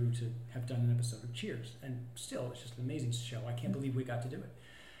come true to have done an episode of Cheers. And still, it's just an amazing show. I can't believe we got to do it.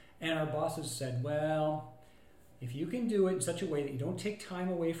 And our bosses said, well, if you can do it in such a way that you don't take time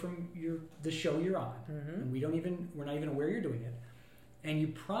away from the show you're on, and we're not even aware you're doing it, and you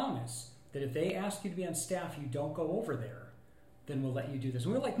promise that if they ask you to be on staff, you don't go over there, then we'll let you do this.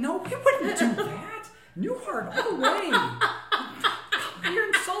 And we were like, no, we wouldn't do that. Newhart, all the way. You're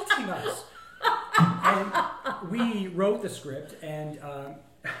insulting us. And we wrote the script, and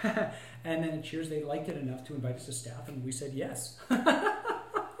then at Cheers, they liked it enough to invite us to staff, and we said yes.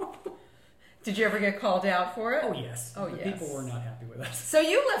 Did you ever get called out for it? Oh, yes. Oh, yes. People were not happy with us. So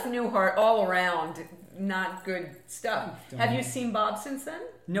you left Newhart all around not good stuff. Have you seen Bob since then?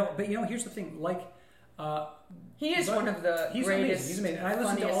 No, but here's the thing. He is one of the greatest. Amazing. He's amazing. And I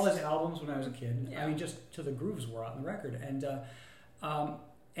listened to all his albums when I was a kid. Yeah. I mean, just to the grooves were out on the record. And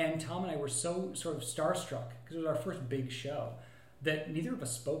Tom and I were so sort of starstruck because it was our first big show that neither of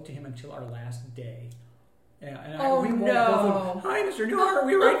us spoke to him until our last day. Yeah, we both, hi, Mr. Newhart,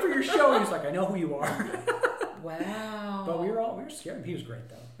 we write for your show. And he's like, I know who you are. Wow. But we were scared. He was great,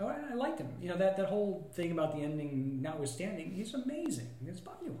 though. I liked him. That whole thing about the ending notwithstanding, he's amazing. It's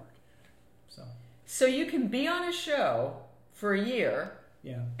Bob Newhart. So you can be on a show for a year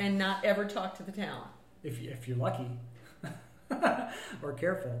and not ever talk to the talent. If you're lucky or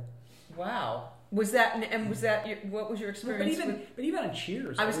careful. Wow. Was that what was your experience? But even on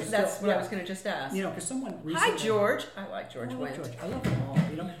Cheers, I was going to just ask. You know, because someone recently, Hi, George. I like George Wendt. George. I love them all.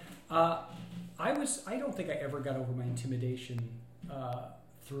 You know, I don't think I ever got over my intimidation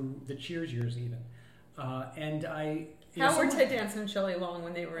through the Cheers years even, and I. How were Ted Danson and Shelley Long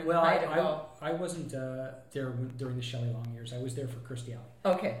when they were in the height of all? I wasn't there during the Shelley Long years. I was there for Kirstie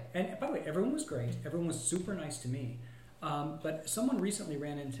Alley. Okay. And by the way, everyone was great. Everyone was super nice to me. But someone recently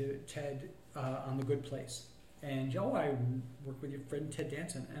ran into Ted on The Good Place. And, I work with your friend Ted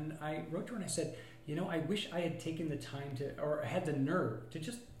Danson. And I wrote to her and I said, I wish I had taken the time or had the nerve to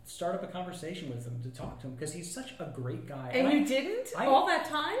just start up a conversation with him, to talk to him, because he's such a great guy. And you didn't all that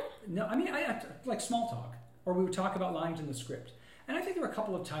time? No, I mean, I like small talk. Or we would talk about lines in the script. And I think there were a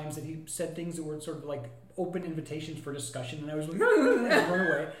couple of times that he said things that were sort of like open invitations for discussion, and I was like, run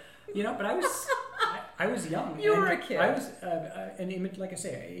away. But I was young. You were a kid. I was an image, like I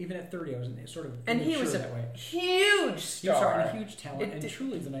say, even at 30, I was sort of and he was that way. Huge star. He was a huge talent and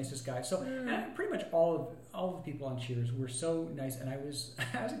truly the nicest guy. So pretty much all of the people on Cheers were so nice, and I was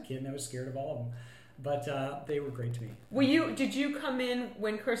a kid and I was scared of all of them. But they were great to me. Did you come in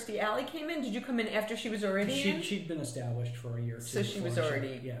when Kirstie Alley came in? Did you come in after she was already in? She'd been established for a year or two. So she was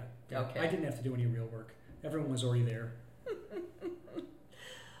already... Yeah. Okay. I didn't have to do any real work. Everyone was already there.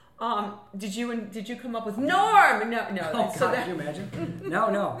 Did you come up with Norm? No. Oh, God, can you imagine?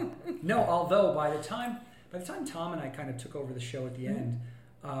 No. Although by the time Tom and I kind of took over the show at the end,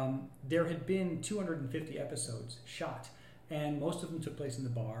 there had been 250 episodes shot. And most of them took place in the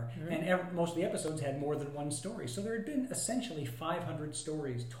bar. And most of the episodes had more than one story. So there had been essentially 500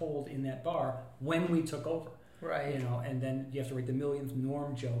 stories told in that bar when we took over. Right. And then you have to write the millionth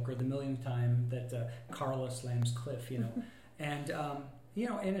Norm joke or the millionth time that Carla slams Cliff, And,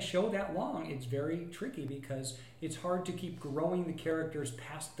 in a show that long, it's very tricky because it's hard to keep growing the characters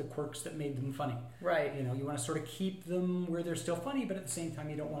past the quirks that made them funny. Right. You want to sort of keep them where they're still funny, but at the same time,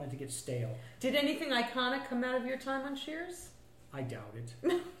 you don't want it to get stale. Did anything iconic come out of your time on Cheers? I doubt it.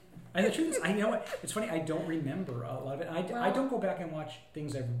 And the truth is, it's funny, I don't remember a lot of it. I don't go back and watch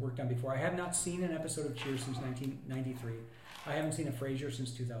things I've worked on before. I have not seen an episode of Cheers since 1993. I haven't seen a Frasier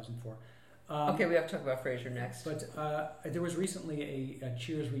since 2004. Okay, we have to talk about Frasier next. But there was recently a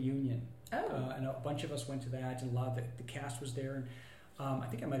Cheers reunion. Oh. And a bunch of us went to that, and a lot of the cast was there. And I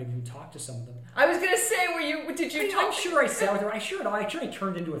think I might have even talked to some of them. I was going to say, did you talk? I'm sure I sat with her. I'm sure I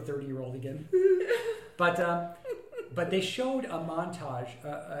turned into a 30-year-old again. But they showed a montage,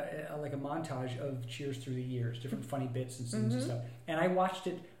 like a montage of Cheers through the years, different funny bits and scenes and stuff. And I watched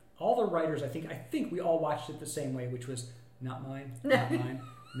it. All the writers, I think we all watched it the same way, which was not mine, not mine,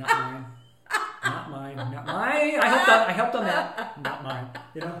 not mine. Not mine, not mine. I helped on that. Not mine.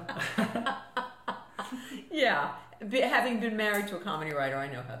 Yeah. Having been married to a comedy writer,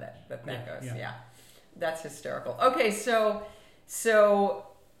 I know how that goes. Yeah. That's hysterical. Okay, so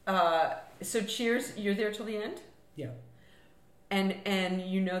Cheers, you're there till the end? Yeah. And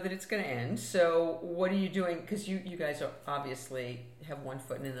you know that it's going to end. So what are you doing? Because you guys obviously have one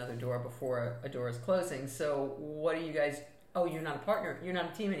foot in another door before a door is closing. So what are you guys? Oh, you're not a partner. You're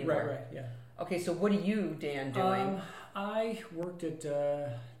not a team anymore. Right. Yeah. Okay, so what are you, Dan, doing? I worked at.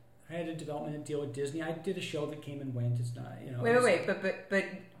 I had a development deal with Disney. I did a show that came and went. It's not, Wait. But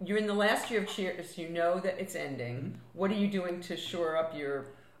you're in the last year of Cheers. You know that it's ending. Mm-hmm. What are you doing to shore up your?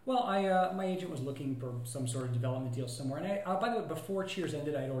 Well, my agent was looking for some sort of development deal somewhere, and by the way, before Cheers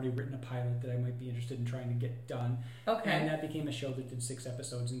ended, I had already written a pilot that I might be interested in trying to get done. Okay. And that became a show that did 6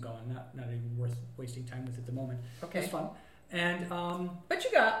 episodes and gone. Not even worth wasting time with at the moment. Okay. It was fun. And but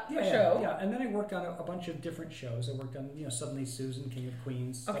you got a show. Yeah, and then I worked on a bunch of different shows. I worked on Suddenly Susan, King of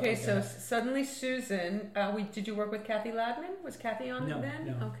Queens. Okay, so that. Suddenly Susan. Did you work with Kathy Ladman? Was Kathy on it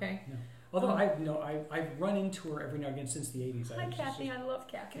then? No. Okay. No. Although I've run into her every now and again since the 80s. Hi, Kathy. I love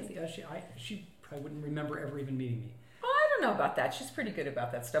Kathy. She probably wouldn't remember ever even meeting me. Oh, I don't know about that. She's pretty good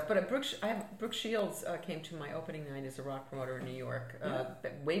about that stuff. But Brooke Shields came to my opening night as a rock promoter in New York,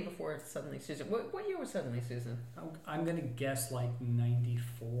 way before Suddenly Susan. What year was Suddenly Susan? I'm going to guess like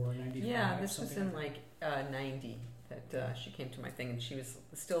 94, 95. Yeah, this was in like 90 that she came to my thing, and she was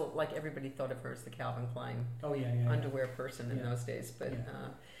still, like, everybody thought of her as the Calvin Klein underwear person in those days. But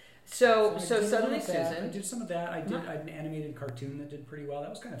So Suddenly Susan. I did some of that. I did an animated cartoon that did pretty well.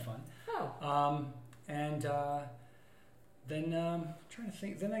 That was kind of fun. Oh. Then trying to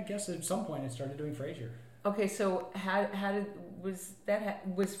think. Then I guess at some point I started doing Frasier. Okay, so was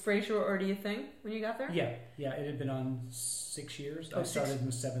Frasier already a thing when you got there? Yeah. It had been on 6 years. I started in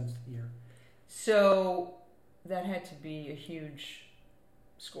the 7th year. So that had to be a huge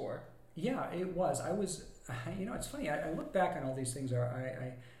score. Yeah, it was. I was. It's funny. I look back on all these things.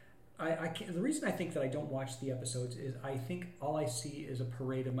 the reason I think that I don't watch the episodes is I think all I see is a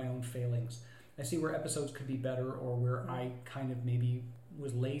parade of my own failings. I see where episodes could be better, or where I kind of maybe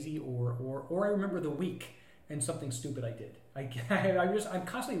was lazy, or I remember the week and something stupid I did. I'm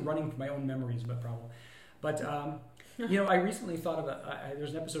constantly running from my own memories of a problem. But I recently thought of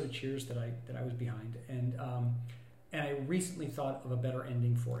there's an episode of Cheers that I was behind, and I recently thought of a better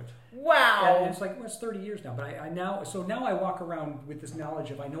ending for it. Wow! And it's like, well, it's 30 years now, but I now I walk around with this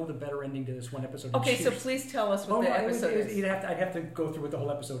knowledge of I know the better ending to this one episode. Okay, of so Cheers. please tell us what the episode is. I'd have to go through what the whole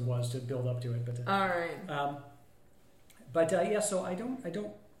episode was to build up to it. But all right. So I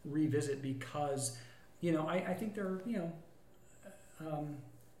don't revisit because I think they're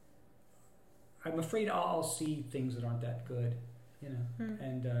I'm afraid I'll see things that aren't that good.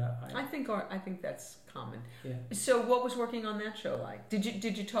 And I think that's common. Yeah. So what was working on that show like? Did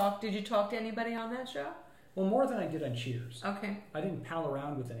you talk to anybody on that show? Well, more than I did on Cheers. Okay. I didn't pal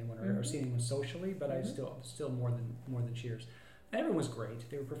around with anyone or see anyone socially, but I still more than Cheers. And everyone was great.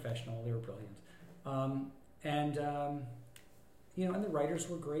 They were professional. They were brilliant. And the writers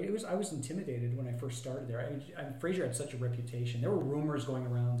were great. I was intimidated when I first started there. Frasier had such a reputation. There were rumors going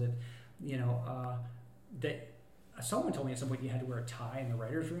around that that. Someone told me at some point you had to wear a tie in the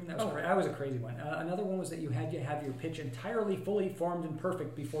writer's room. That was a crazy one. Another one was that you had to have your pitch entirely fully formed and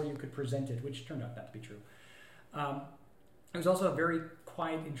perfect before you could present it, which turned out not to be true. It was also a very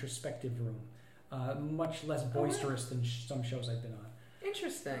quiet, introspective room, much less boisterous than some shows I've been on.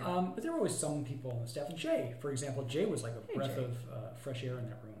 Interesting. But there were always some people on the staff. And Jay, for example, Jay was like a breath of fresh air in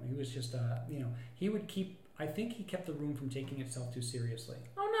that room. He was just, he would keep... I think he kept the room from taking itself too seriously.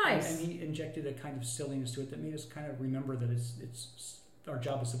 Oh, nice! And he injected a kind of silliness to it that made us kind of remember that it's our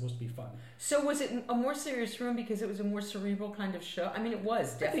job is supposed to be fun. So was it a more serious room because it was a more cerebral kind of show? I mean, it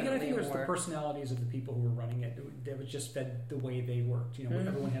was definitely. I think it was the personalities of the people who were running it. They was just fed the way they worked.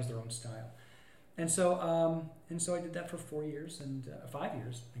 Everyone has their own style, and so I did that for 4 years and 5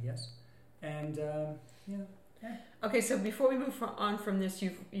 years, I guess, and Yeah. Okay, so before we move on from this,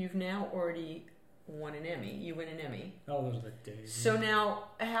 you've now already won an Emmy. You win an Emmy. Oh, those are the days. So now,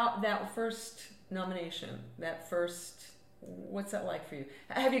 how that first nomination, what's that like for you?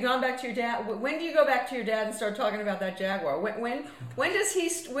 Have you gone back to your dad? When do you go back to your dad and start talking about that Jaguar? When does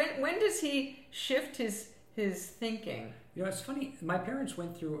he shift his thinking? It's funny. My parents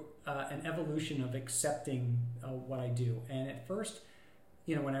went through an evolution of accepting what I do, and at first,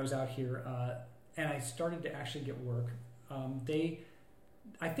 when I was out here and I started to actually get work,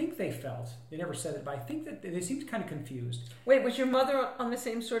 I think they felt, they never said it, but I think that they seemed kind of confused. Wait, was your mother on the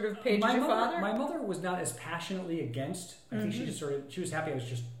same sort of page as your father? My mother was not as passionately against. I think she just she was happy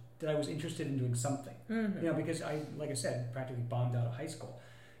that I was interested in doing something. Mm-hmm. Because like I said, practically bombed out of high school.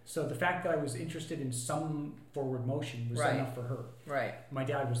 So the fact that I was interested in some forward motion was enough for her. Right. My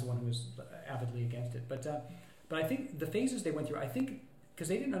dad was the one who was avidly against it. But I think the phases they went through, because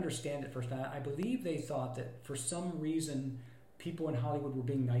they didn't understand at first, I believe they thought that for some reason people in Hollywood were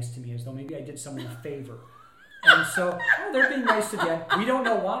being nice to me, as though maybe I did someone a favor. And so, they're being nice to Dan. We don't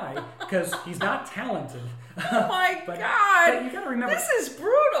know why, because he's not talented. Oh my God! But you got to remember, this is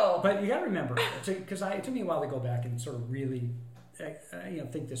brutal. But you got to remember, because it took me a while to go back and sort of really,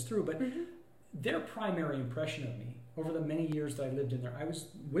 think this through. But their primary impression of me over the many years that I lived in there, I was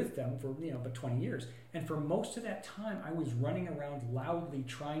with them for about 20 years, and for most of that time, I was running around loudly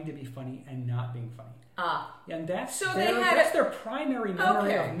trying to be funny and not being funny. And that's their primary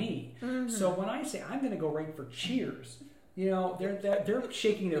memory of me. Mm-hmm. So when I say I'm going to go right for Cheers, they're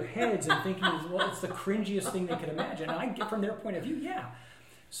shaking their heads and thinking, well, it's the cringiest thing they could imagine. And I get from their point of view, yeah.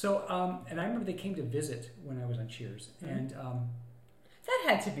 So and I remember they came to visit when I was on Cheers, and that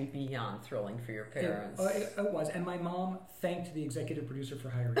had to be beyond thrilling for your parents. It was, and my mom thanked the executive producer for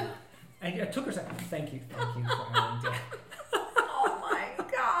hiring me. And I took her saying, "Thank you for hiring Dad." Oh my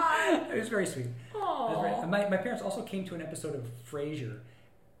God! It was very sweet. My parents also came to an episode of Frasier.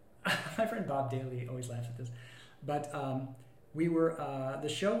 My friend Bob Daly always laughs at this, but we were the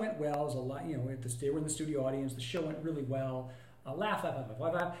show went well. It was a lot, they were in the studio audience. The show went really well. Laugh.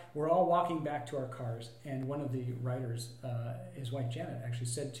 We're all walking back to our cars, and one of the writers, his wife Janet, actually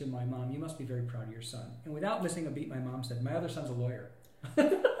said to my mom, "You must be very proud of your son." And without missing a beat, my mom said, "My other son's a lawyer."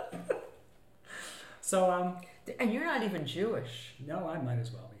 So, and you're not even Jewish. No, I might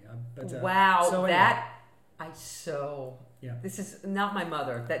as well be. Wow, so anyway. Yeah. This is not my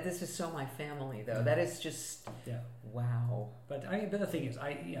mother. This is so my family, though. That is just wow. But the thing is,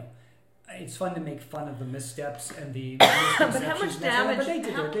 it's fun to make fun of the missteps and the but how much damage? But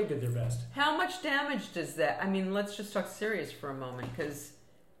they did their best. How much damage does that? I mean, let's just talk serious for a moment, because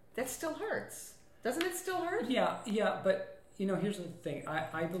that still hurts. Doesn't it still hurt? Yeah. But here's the thing.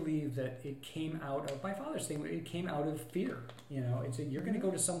 I believe that it came out of my father's thing. It came out of fear. It's you're going to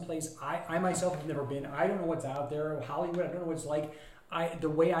go to some place I myself have never been. I don't know what's out there. Hollywood, I don't know what it's like. The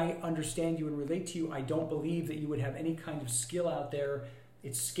way I understand you and relate to you, I don't believe that you would have any kind of skill out there.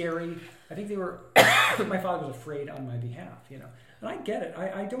 It's scary. I think my father was afraid on my behalf, And I get it.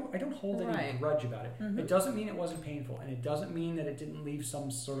 I don't hold any grudge about it. It doesn't mean it wasn't painful, and it doesn't mean that it didn't leave some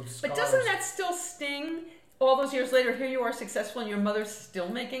sort of scars. But doesn't that still sting? All those years later, here you are successful, and your mother's still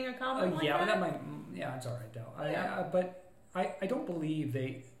making a comment like that? Yeah, it's all right, though. But I don't believe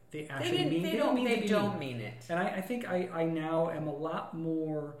they actually mean it. They don't mean it. And I think I now am a lot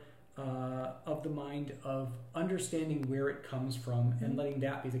more of the mind of understanding where it comes from and letting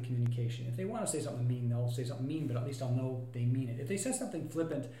that be the communication. If they want to say something mean, they'll say something mean, but at least I'll know they mean it. If they say something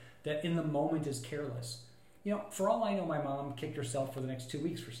flippant that in the moment is careless, for all I know, my mom kicked herself for the next 2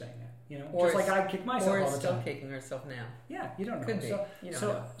 weeks for saying that. Or just like I kick myself all the time. Or is still kicking herself now. Yeah, you don't know. Could be.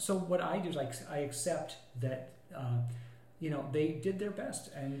 So what I do is I accept that they did their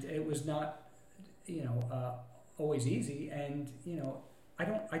best, and it was not always easy. And I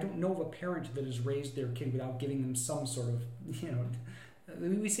don't know of a parent that has raised their kid without giving them some sort of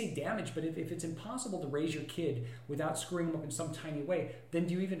we say damage, but if it's impossible to raise your kid without screwing them up in some tiny way, then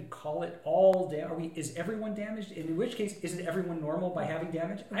do you even call it all damage? Is everyone damaged? In which case, isn't everyone normal by having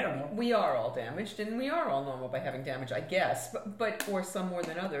damage? I don't know. We are all damaged, and we are all normal by having damage, I guess, but or some more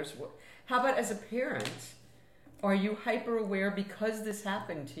than others. How about as a parent? Are you hyper aware because this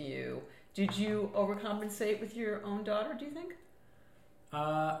happened to you? Did you overcompensate with your own daughter, do you think?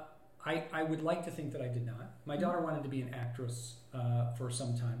 I would like to think that I did not. My daughter wanted to be an actress for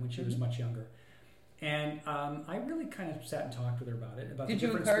some time when she was much younger. And I really kind of sat and talked with her about it. Did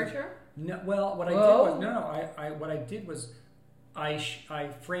you encourage her? No. Well, what I did was I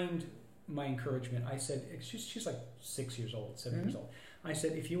framed my encouragement. I said, she's like 6 years old, 7 years old. I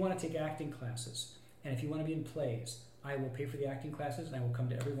said, if you want to take acting classes and if you want to be in plays, I will pay for the acting classes and I will come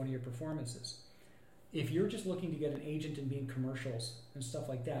to every one of your performances. If you're just looking to get an agent and be in commercials and stuff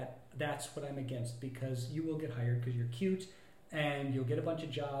like that, that's what I'm against, because you will get hired because you're cute and you'll get a bunch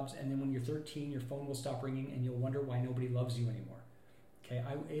of jobs, and then when you're 13, your phone will stop ringing and you'll wonder why nobody loves you anymore.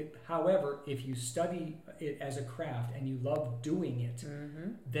 Okay. However, if you study it as a craft and you love doing it,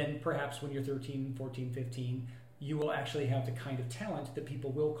 then perhaps when you're 13, 14, 15, you will actually have the kind of talent that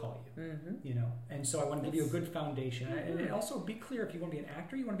people will call you. And so I want to give you a good foundation. And also be clear, if you want to be an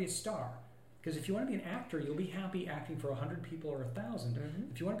actor, you want to be a star. Because if you want to be an actor, you'll be happy acting for 100 people or 1,000.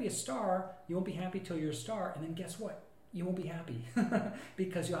 If you want to be a star, you won't be happy till you're a star. And then guess what? You won't be happy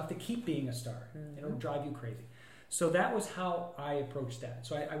because you'll have to keep being a star. It'll drive you crazy. So that was how I approached that.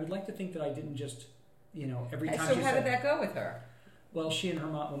 So I would like to think that I didn't just, every time. So how did that go with her? Well, she and her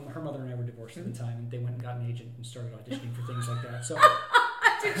mother and I were divorced at the time, and they went and got an agent and started auditioning for things like that. So.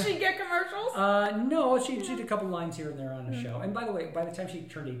 Did she get commercials? No, she did a couple lines here and there on a show. And by the way, by the time she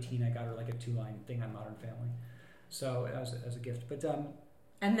turned 18, I got her like a 2-line thing on Modern Family. So as a gift. But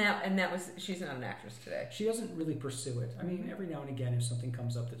and that was, she's not an actress today. She doesn't really pursue it. I mean, every now and again, if something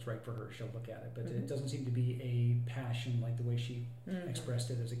comes up that's right for her, she'll look at it. But it doesn't seem to be a passion like the way she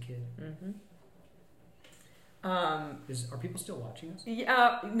expressed it as a kid. Are people still watching us?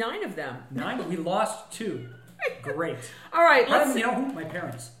 9 of them. 9? We lost 2. Great. All right. My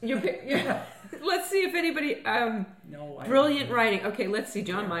parents. Let's see if anybody. Brilliant writing. Okay, let's see.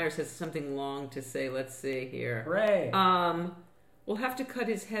 John Myers has something long to say. Let's see here. Hooray. We'll have to cut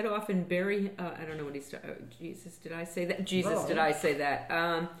his head off and bury. I don't know what he's. Jesus, did I say that? Jesus, did I say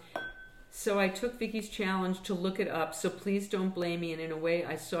that? So I took Vicky's challenge to look it up. So please don't blame me. And in a way,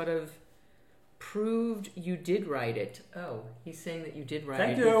 I sort of proved you did write it. Oh, he's saying that you did write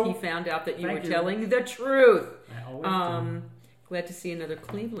Thank it. You. He found out that you were telling the truth. I always do. Glad to see another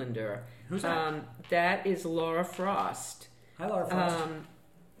Clevelander. Who's that? That is Laura Frost. Hi, Laura Frost.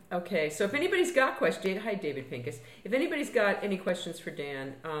 Okay, so if anybody's got questions, hi David Pincus. If anybody's got any questions for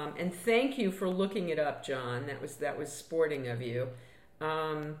Dan, and thank you for looking it up, John. That was sporting of you.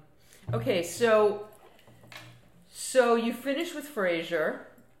 Okay, so you finished with Frasier.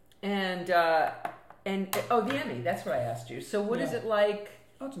 And the Emmy, that's what I asked you. So what is it like?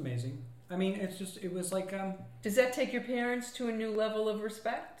 Oh, it's amazing. I mean, it was like... Does that take your parents to a new level of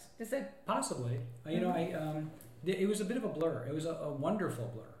respect? Does that... Possibly. It was a bit of a blur. It was a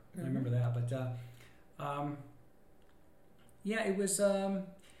wonderful blur. I remember that. But, it was,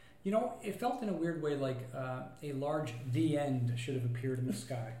 it felt in a weird way like a large The End should have appeared in the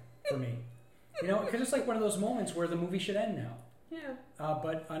sky for me. Because it's like one of those moments where the movie should end now. Yeah.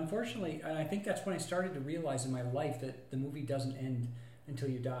 But unfortunately, and I think that's when I started to realize in my life that the movie doesn't end until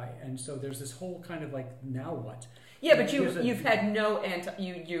you die. And so there's this whole kind of like, now what? Yeah, but There's you've had no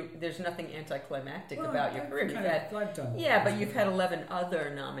there's nothing anticlimactic about your career. I've done but you've had 11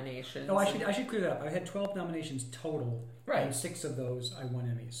 other nominations. Oh, I should clear that up. I had 12 nominations total. Right. And 6 of those I won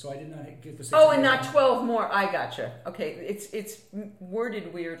Emmys. So I did not get the 6. Oh, and not 12 more. I gotcha. Okay, it's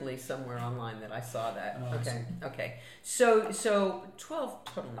worded weirdly somewhere online that I saw that. Oh, okay, okay. So 12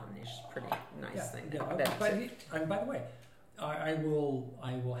 total nominations, pretty nice thing. Yeah. By the way, I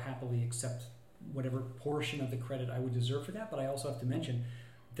will happily accept whatever portion of the credit I would deserve for that, but I also have to mention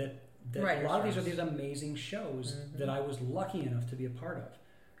that a lot of these are these amazing shows that I was lucky enough to be a part of.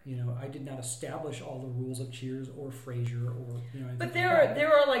 You know, I did not establish all the rules of Cheers or Frasier or But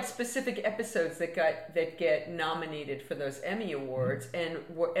there are like specific episodes that get nominated for those Emmy Awards, and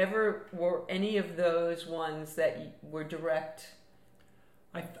were any of those ones that were direct?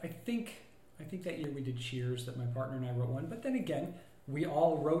 I think that year we did Cheers, that my partner and I wrote one, but then again, we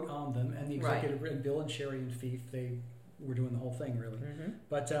all wrote on them, and the executive, and Bill and Sherry and Fief, they were doing the whole thing, really.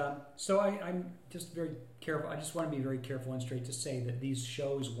 But so I'm just very careful. I just want to be very careful and straight to say that these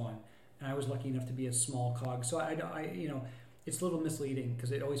shows won, and I was lucky enough to be a small cog. So I it's a little misleading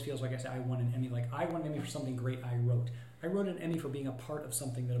because it always feels like I say I won an Emmy. Like I won an Emmy for something great I wrote. I wrote an Emmy for being a part of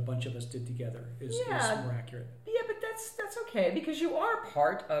something that a bunch of us did together. Is more accurate. Yeah, but that's okay because you are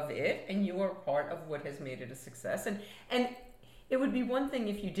part of it, and you are part of what has made it a success, and. It would be one thing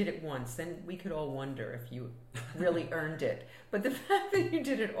if you did it once, then we could all wonder if you really earned it. But the fact that you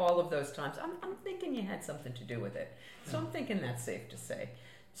did it all of those times, I'm thinking you had something to do with it. So I'm thinking that's safe to say.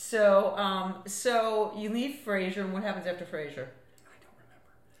 So you leave Frasier, and what happens after Frasier?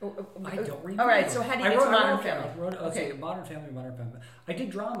 I don't remember. All right, so how do you get to Modern Family? Modern Family. I did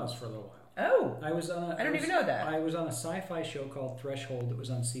dramas for a little while. Oh, I don't even know that. I was on a sci-fi show called Threshold that was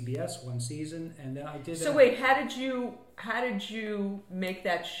on CBS one season, and then I did. So wait, how did you make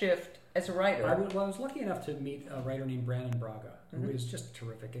that shift as a writer? I was lucky enough to meet a writer named Brandon Braga, who is just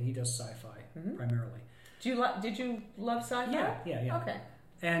terrific, and he does sci-fi primarily. Did you love sci-fi? Yeah. Okay.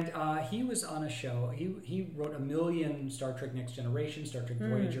 And he was on a show. He wrote a million Star Trek Next Generation, Star Trek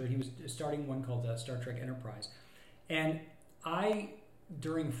Voyager. He was starting one called Star Trek Enterprise, and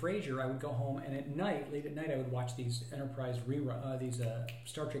during Frasier, I would go home, and late at night, I would watch these Enterprise these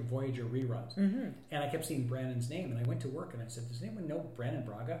Star Trek Voyager reruns. And I kept seeing Brandon's name, and I went to work, and I said, "Does anyone know Brandon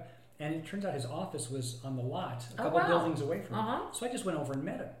Braga?" And it turns out his office was on the lot, a couple buildings away from me. So I just went over and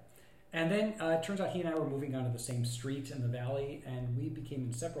met him. And then it turns out he and I were moving onto the same street in the valley, and we became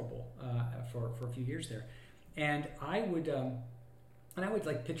inseparable for a few years there. And I would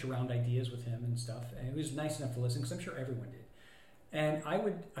like pitch around ideas with him and stuff, and he was nice enough to listen because I'm sure everyone did. And I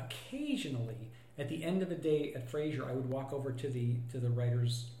would occasionally, at the end of a day at Frasier, I would walk over to the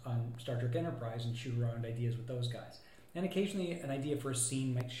writers on Star Trek Enterprise and shoot around ideas with those guys. And occasionally, an idea for a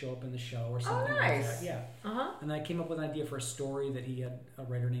scene might show up in the show or something like that. Yeah. And I came up with an idea for a story that he had a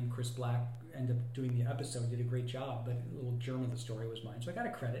writer named Chris Black ended up doing the episode, did a great job, but a little germ of the story was mine. So I got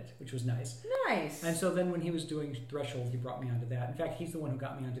a credit, which was nice. Nice. And so then when he was doing Threshold, he brought me onto that. In fact, he's the one who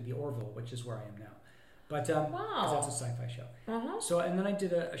got me onto The Orville, which is where I am now. But 'cause that's a sci-fi show. So and then I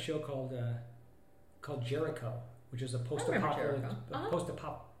did a show called Jericho, which is a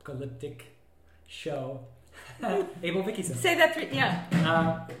post-apocalyptic show. Abel Vickison. Say that three. Yeah.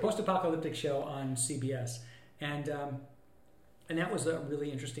 Post-apocalyptic show on CBS, and that was a really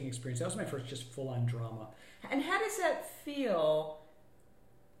interesting experience. That was my first just full-on drama. And how does that feel?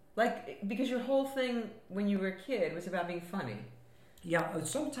 Like, because your whole thing when you were a kid was about being funny. Yeah.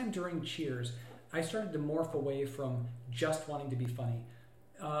 Sometime during Cheers, I started to morph away from just wanting to be funny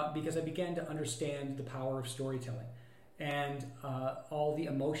because I began to understand the power of storytelling and all the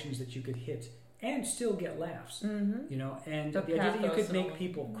emotions that you could hit and still get laughs. You know, and the idea that you could make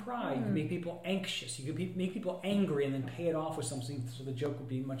people cry, you could make people anxious, you could make people angry and then pay it off with something so the joke would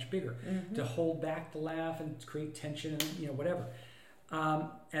be much bigger. To hold back the laugh and create tension and whatever.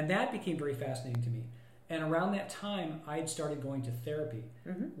 And that became very fascinating to me. And around that time, I had started going to therapy,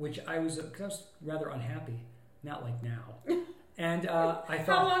 which because I was rather unhappy, not like now. And I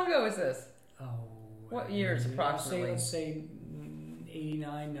thought, how long ago was this? Oh, what years approximately? Let's say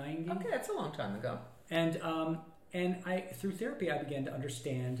 89, 90. Okay, that's a long time ago. And through therapy, I began to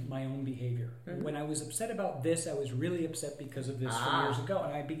understand my own behavior. When I was upset about this, I was really upset because of this from years ago,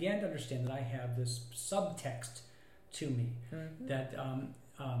 and I began to understand that I have this subtext to me that.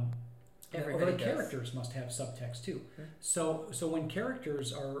 Although characters must have subtext too. So when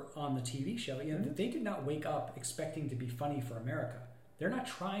characters are on the TV show, they did not wake up expecting to be funny for America. They're not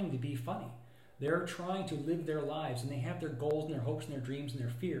trying to be funny. They're trying to live their lives, and they have their goals and their hopes and their dreams and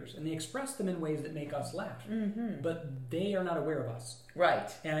their fears, and they express them in ways that make us laugh. But they are not aware of us. Right.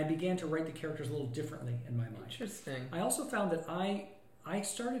 And I began to write the characters a little differently in my mind. Interesting. I also found that I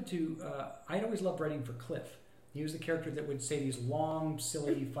started to, I'd always loved writing for Cliff. He was the character that would say these long,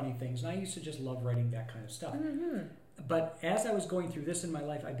 silly, funny things, and I used to just love writing that kind of stuff. But as I was going through this in my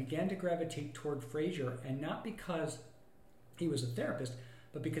life, I began to gravitate toward Frasier, and not because he was a therapist,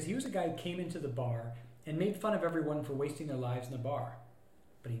 but because he was a guy who came into the bar and made fun of everyone for wasting their lives in the bar.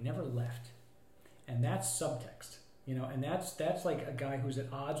 But he never left. And that's subtext. And that's like a guy who's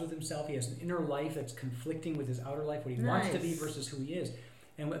at odds with himself. He has an inner life that's conflicting with his outer life, what he wants to be versus who he is.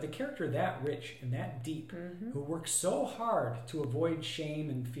 And with the character that rich and that deep, who works so hard to avoid shame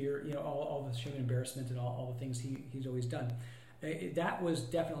and fear, all the shame and embarrassment and all the things he's always done, that was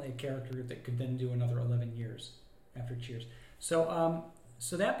definitely a character that could then do another 11 years after Cheers.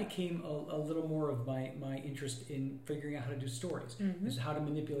 So that became a little more of my interest in figuring out how to do stories, is how to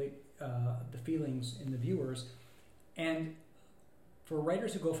manipulate the feelings in the viewers. And for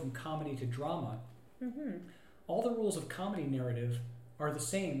writers who go from comedy to drama, all the rules of comedy narrative are the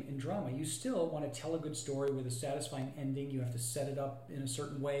same in drama. You still want to tell a good story with a satisfying ending. You have to set it up in a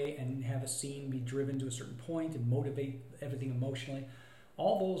certain way and have a scene be driven to a certain point and motivate everything emotionally.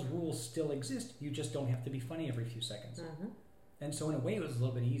 All those rules still exist. You just don't have to be funny every few seconds. And so in a way, it was a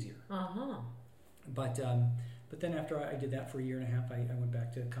little bit easier. But then after I did that for a year and a half, I went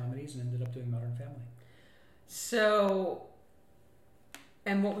back to comedies and ended up doing Modern Family. So,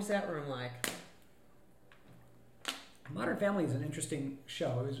 and what was that room like? Modern Family is an interesting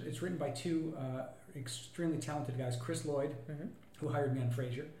show. It's written by two extremely talented guys, Chris Lloyd, who hired me on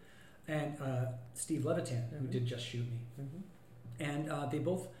Frasier, and Steve Levitan, who did Just Shoot Me. And they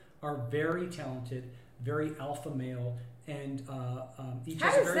both are very talented, very alpha male, and each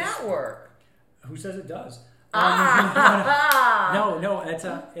How has a does very... that work? Who says it does? No. No,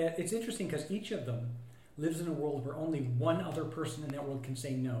 it's interesting because each of them lives in a world where only one other person in that world can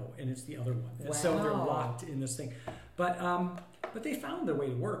say no, and it's the other one. And so they're locked in this thing. But they found their way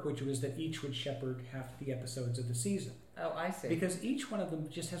to work, which was that each would shepherd half the episodes of the season. Oh, I see. Because each one of them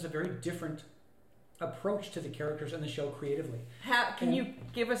just has a very different approach to the characters and the show creatively. Can you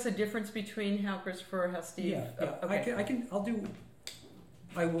give us a difference between how Christopher, how Steve? Yeah. Okay.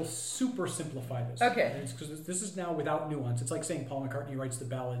 I will super simplify this. Okay. Because this is now without nuance. It's like saying Paul McCartney writes the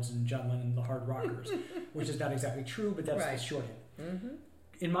ballads and John Lennon the hard rockers, which is not exactly true, but that's the shorthand.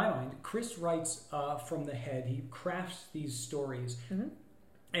 In my mind, Chris writes from the head. He crafts these stories.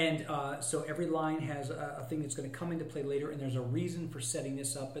 And so every line has a thing that's going to come into play later, and there's a reason for setting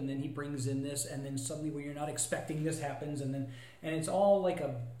this up, and then he brings in this, and then suddenly when you're not expecting this happens, and it's all like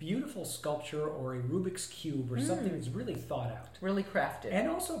a beautiful sculpture or a Rubik's Cube or something that's really thought out. Really crafted. And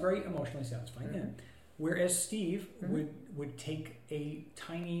also very emotionally satisfying. Yeah. Whereas Steve would take a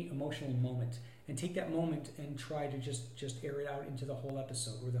tiny emotional moment and take that moment and try to just air it out into the whole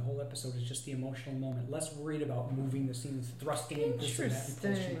episode, where the whole episode is just the emotional moment, less worried about moving the scenes, thrusting and pushing that and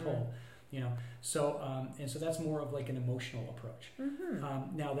push and pull, So so that's more of like an emotional approach.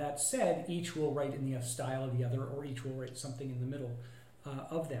 Now that said, each will write in the style of the other, or each will write something in the middle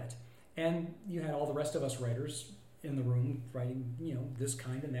of that. And you had all the rest of us writers in the room writing, this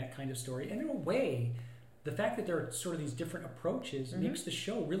kind and that kind of story. And in a way, the fact that there are sort of these different approaches makes the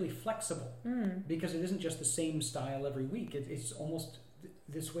show really flexible, because it isn't just the same style every week. It's almost,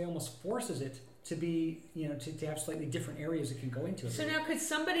 this way almost forces it to be, to have slightly different areas it can go into. So now, could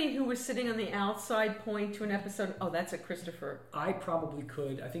somebody who was sitting on the outside point to an episode, oh, that's a Christopher? I probably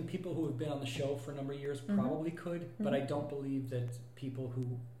could. I think people who have been on the show for a number of years probably could, but I don't believe that people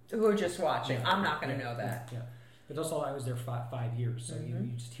who are just watching. I'm not going to know that. Yeah. But also, I was there 5 years, so you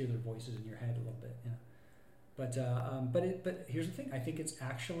just hear their voices in your head a little bit, But here's the thing. I think it's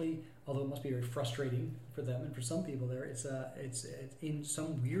actually, although it must be very frustrating for them and for some people there, it's in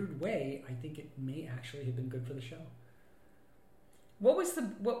some weird way, I think it may actually have been good for the show. What was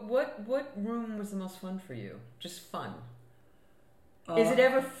what room was the most fun for you? Just fun. Is it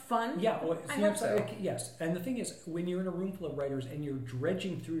ever fun? Yeah, well, I hope so. Yes. And the thing is, when you're in a room full of writers and you're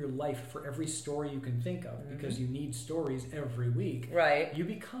dredging through your life for every story you can think of, because you need stories every week, right? You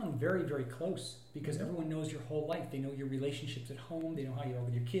become very, very close, because everyone knows your whole life. They know your relationships at home. They know how you are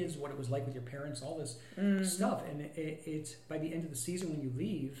with your kids, what it was like with your parents, all this stuff. And it's by the end of the season when you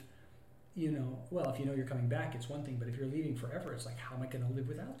leave, well, if you know you're coming back, it's one thing. But if you're leaving forever, it's like, how am I going to live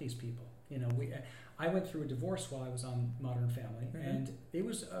without these people? I went through a divorce while I was on Modern Family, and it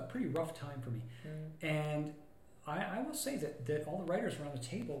was a pretty rough time for me. And I will say that all the writers around the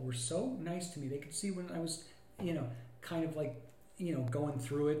table were so nice to me. They could see when I was, kind of like going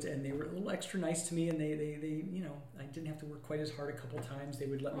through it, and they were a little extra nice to me, and they I didn't have to work quite as hard a couple times. They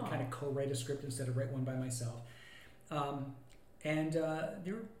would let me kind of co-write a script instead of write one by myself. And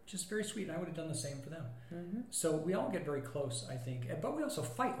they were just very sweet, and I would have done the same for them. Mm-hmm. So we all get very close, I think. But we also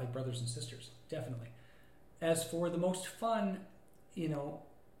fight like brothers and sisters, definitely. As for the most fun,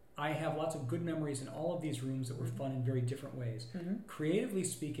 I have lots of good memories in all of these rooms that were fun in very different ways. Mm-hmm. Creatively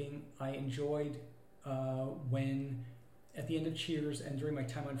speaking, I enjoyed when, at the end of Cheers and during my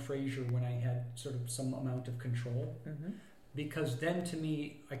time on Frasier, when I had sort of some amount of control. Mm-hmm. Because then, to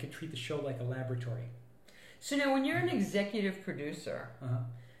me, I could treat the show like a laboratory. So now, when you're an executive producer,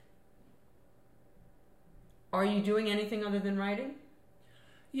 are you doing anything other than writing?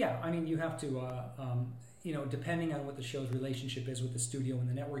 Yeah, I mean, you have to, depending on what the show's relationship is with the studio and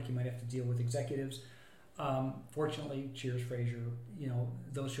the network, you might have to deal with executives. Fortunately, Cheers, Frasier,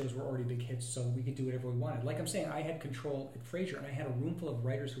 those shows were already big hits, so we could do whatever we wanted. Like I'm saying, I had control at Frasier, and I had a room full of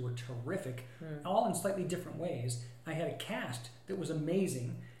writers who were terrific, all in slightly different ways. I had a cast that was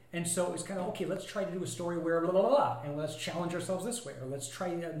amazing. And so it was kind of, okay, let's try to do a story where blah, blah, blah, and let's challenge ourselves this way, or let's try,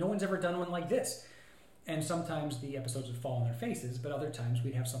 no one's ever done one like this. And sometimes the episodes would fall on their faces, but other times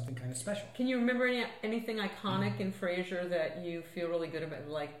we'd have something kind of special. Can you remember anything iconic in Frasier that you feel really good about,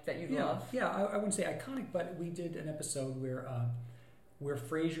 like that you love? Yeah, I wouldn't say iconic, but we did an episode where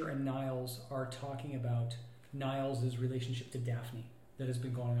Frasier and Niles are talking about Niles' relationship to Daphne that has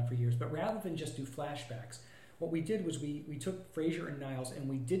been going on for years. But rather than just do flashbacks, what we did was we took Frasier and Niles and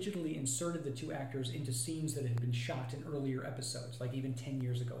we digitally inserted the two actors into scenes that had been shot in earlier episodes, like even 10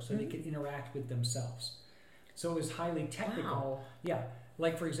 years ago, so they could interact with themselves. So it was highly technical. Wow. Yeah,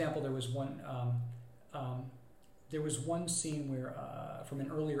 like for example, there was one scene where from an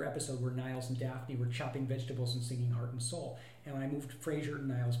earlier episode where Niles and Daphne were chopping vegetables and singing Heart and Soul. And when I moved Frasier and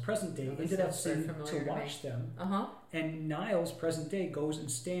Niles present day into that scene to watch them, and Niles present day goes and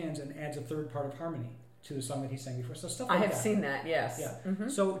stands and adds a third part of harmony to the song that he sang before. So stuff like that. I have seen that, yes. Yeah. Mm-hmm.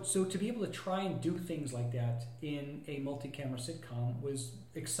 So to be able to try and do things like that in a multi-camera sitcom was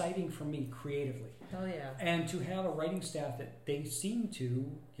exciting for me creatively. Hell yeah. And to have a writing staff that they seem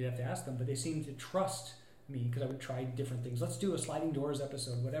to, you have to ask them, but they seem to trust me because I would try different things. Let's do a Sliding Doors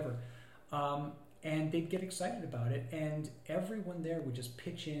episode, whatever. And they'd get excited about it, and everyone there would just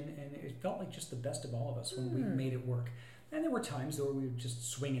pitch in, and it felt like just the best of all of us when we made it work. And there were times where we would just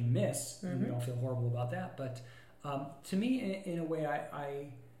swing and miss, and we all feel horrible about that. But to me, in a way, I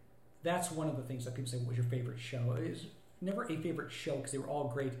that's one of the things that people say, what was your favorite show? It is never a favorite show because they were all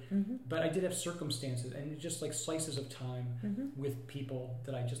great. But I did have circumstances and just like slices of time with people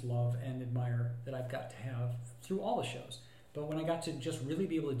that I just love and admire that I've got to have through all the shows. But when I got to just really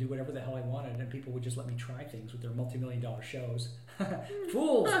be able to do whatever the hell I wanted, and people would just let me try things with their multi-million-dollar shows,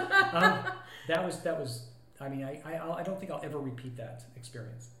 fools! That was. I mean, I don't think I'll ever repeat that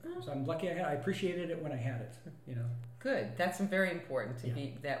experience. So I'm lucky I appreciated it when I had it, Good. That's very important to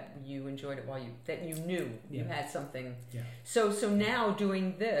be that you enjoyed it that you knew you had something. Yeah. So now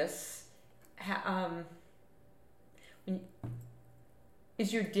doing this,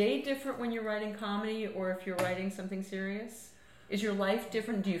 is your day different when you're writing comedy or if you're writing something serious? Is your life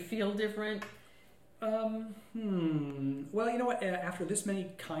different? Do you feel different? Well, you know what? After this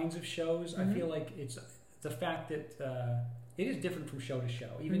many kinds of shows, I feel like it's the fact that it is different from show to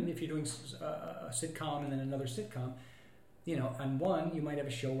show. Even if you're doing a sitcom and then another sitcom, on one, you might have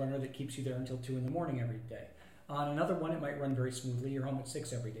a showrunner that keeps you there until 2 a.m. every day. On another one, it might run very smoothly. You're home at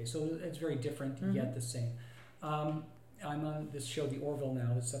 6 every day. So it's very different, yet the same. I'm on this show, The Orville,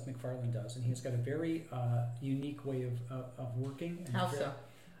 now that Seth MacFarlane does, and he's got a very unique way of working. How so?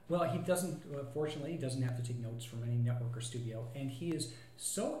 Well, he doesn't, fortunately, he doesn't have to take notes from any network or studio, and he is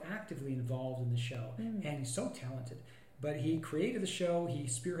so actively involved in the show, and he's so talented. But he created the show, he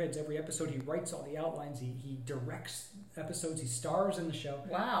spearheads every episode, he writes all the outlines, he directs episodes, he stars in the show.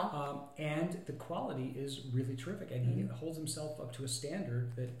 Wow. And the quality is really terrific, and he holds himself up to a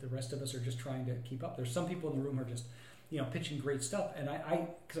standard that the rest of us are just trying to keep up. There's some people in the room who are just pitching great stuff, and I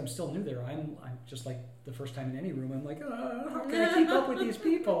because I'm still new there, I'm just like the first time in any room, I'm like, how can I keep up with these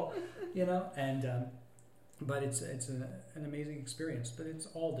people, and but it's an amazing experience, but it's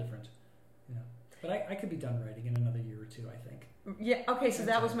all different, But I could be done writing in another year or two, I think. Yeah. Okay. So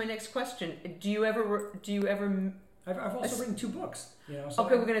that was my next question. Do you ever? I've also written 2 books. So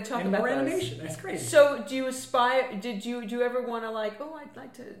okay, we're going to talk about more those. Animation. That's crazy. So, do you aspire? Do you ever want to I'd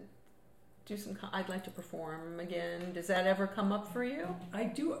like to do some? I'd like to perform again. Does that ever come up for you? I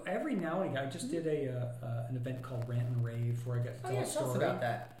do every now and again. I just did an event called Rant and Rave where I got to tell a story. Tell us about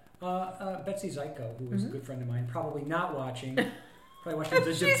that. Betsy Zyko, who was a good friend of mine, probably not watching. Probably watching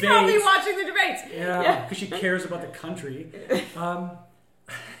the She's debates. probably watching the debates. Yeah, because she cares about the country.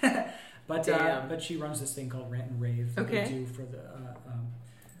 But Damn. she runs this thing called Rant and Rave that Okay. they do for the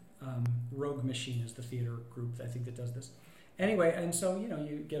Rogue Machine is the theater group I think that does this. Anyway, and so you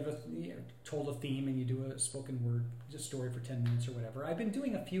told a theme and you do a spoken word just story for 10 minutes or whatever. I've been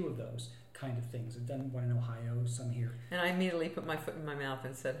doing a few of those kind of things. I've done one in Ohio, some here. And I immediately put my foot in my mouth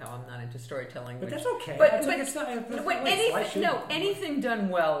and said how I'm not into storytelling. But which, that's okay. But, It's but, like it's not, anything done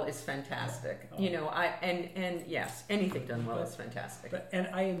well is fantastic. Oh. And yes, anything done well is fantastic. And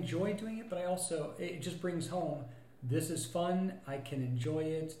I enjoy doing it, but it just brings home, this is fun, I can enjoy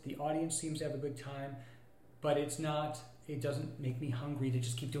it, the audience seems to have a good time, but it doesn't make me hungry to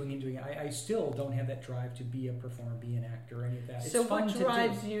just keep doing it. I still don't have that drive to be a performer, be an actor, or any of that. So it's fun what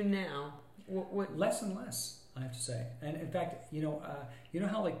drives you now? What? Less and less, I have to say. And in fact, you know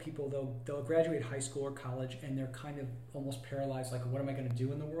how like people they'll graduate high school or college and they're kind of almost paralyzed, like what am I going to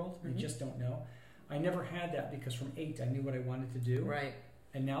do in the world? Mm-hmm. They just don't know. I never had that because from 8 I knew what I wanted to do. Right.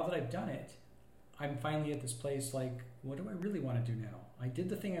 And now that I've done it, I'm finally at this place like, what do I really want to do now? I did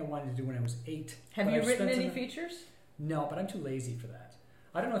the thing I wanted to do when I was 8. Have you written any features? No, but I'm too lazy for that.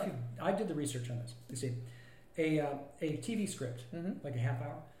 I don't know if I did the research on this. You see, a TV script, like a half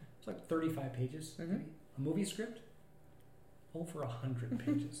hour, it's like 35 pages. Maybe. A movie script, over 100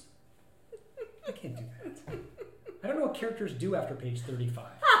 pages. I can't do that. I don't know what characters do after page 35.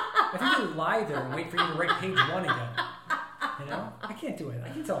 I think they lie there and wait for you to write page 1 again. I can't do it. I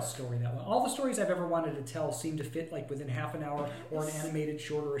can tell a story that long. All the stories I've ever wanted to tell seem to fit like within half an hour, or an animated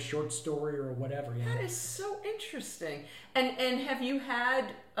short, or a short story, or whatever. That is so interesting. And have you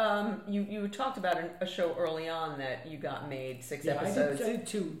had you talked about a show early on that you got made 6 episodes? I did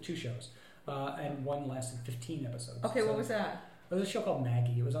two shows, and one lasted 15 episodes. Okay, what was that? It was a show called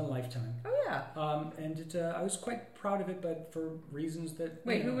Maggie. It was on Lifetime. Oh yeah. And I was quite proud of it, but for reasons that.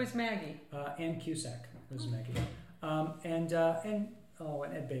 Wait, who was Maggie? Ann Cusack was Maggie. And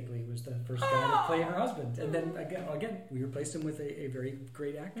Ed Begley was the first guy to play her husband. And then again, we replaced him with a very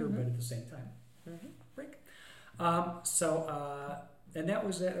great actor, but at the same time, break. And that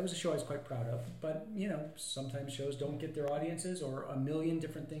was a show I was quite proud of. But sometimes shows don't get their audiences, or a million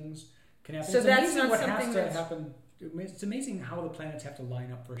different things can happen. So it's that's amazing not what something has that's... to happen. It's amazing how the planets have to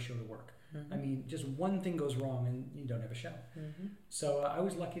line up for a show to work. I mean, just one thing goes wrong and you don't have a show. So I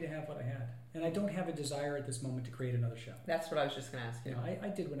was lucky to have what I had. And I don't have a desire at this moment to create another show. That's what I was just going to ask you. I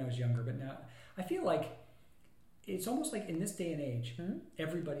did when I was younger, but now I feel like it's almost like in this day and age,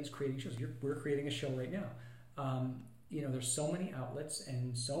 everybody's creating shows. We're creating a show right now. There's so many outlets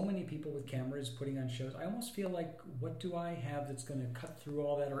and so many people with cameras putting on shows. I almost feel like, what do I have that's going to cut through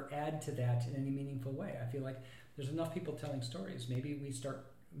all that or add to that in any meaningful way? I feel like there's enough people telling stories.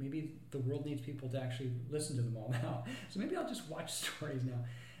 Maybe the world needs people to actually listen to them all now. So maybe I'll just watch stories now.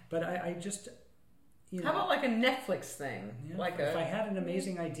 But I just, How about like a Netflix thing? If I had an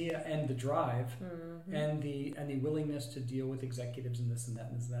amazing idea and the drive and the willingness to deal with executives and this and that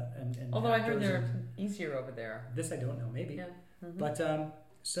and this and that. And although I heard they're easier over there. This I don't know, maybe. Yeah. But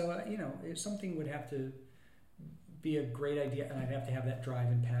if something would have to be a great idea, and I'd have to have that drive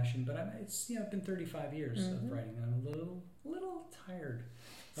and passion. But it's been 35 years of writing, and I'm a little tired.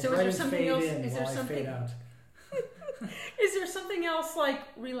 So is there something else? Is there something? Fade out. Is there something else like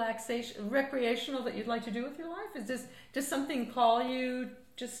relaxation, recreational that you'd like to do with your life? Does something call you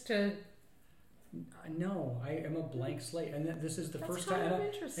just to? No, I am a blank slate, and this is the first kind time. Of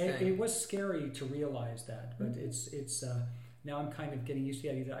interesting. It was scary to realize that, but it's now I'm kind of getting used to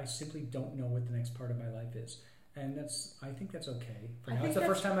the idea that I simply don't know what the next part of my life is, and I think that's okay. For now, it's the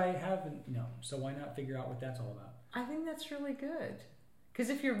first time I haven't. No, so why not figure out what that's all about? I think that's really good,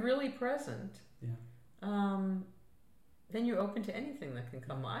 because if you're really present, then you're open to anything that can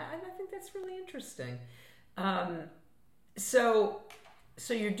come. I think that's really interesting. So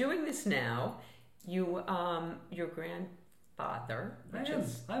you're doing this now. Your grandfather.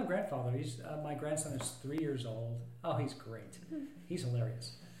 I'm a grandfather. My grandson is 3 years old. Oh, he's great. He's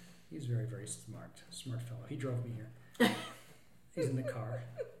hilarious. He's very, very smart fellow. He drove me here. He's in the car,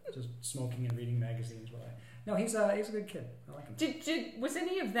 just smoking and reading magazines. No, he's a good kid. I like him. Was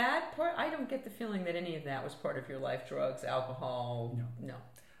any of that part? I don't get the feeling that any of that was part of your life. Drugs, alcohol.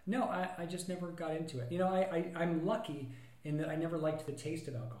 No. I just never got into it. I'm lucky in that I never liked the taste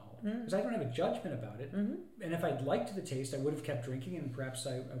of alcohol because I don't have a judgment about it. And if I'd liked the taste, I would have kept drinking, and perhaps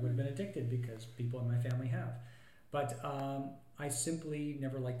I would have been addicted because people in my family have. But I simply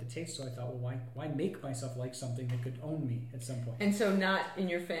never liked the taste, so I thought, well, why make myself like something that could own me at some point? And so, not in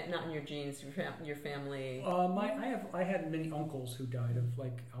your genes, your family. I had many uncles who died of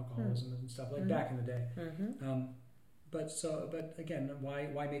like alcoholism and stuff like back in the day. but again,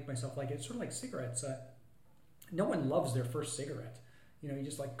 why make myself like it? It's sort of like cigarettes. No one loves their first cigarette. You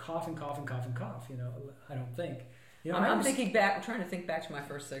just like cough and cough and cough and cough. I don't think. I'm thinking back. I'm trying to think back to my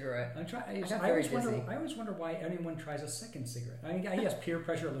first cigarette. I always wonder why anyone tries a second cigarette. I mean, yes, peer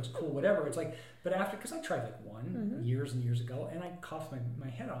pressure looks cool, whatever. It's like, but after, because I tried like one years and years ago, and I coughed my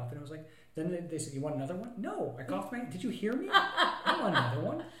head off, and it was like, then they said, "You want another one?" No, I coughed Did you hear me? I want another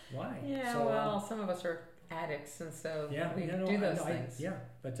one. Why? Yeah, so, some of us are addicts, and so we do those things.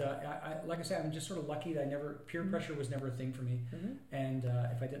 But like I said, I'm just sort of lucky that peer pressure was never a thing for me. And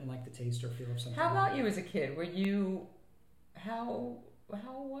if I didn't like the taste or feel of something. How about you as a kid? Were you, how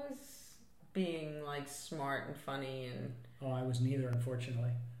was being like smart and funny and? Oh, I was neither,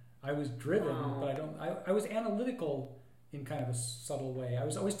 unfortunately. I was driven, but I was analytical in kind of a subtle way. I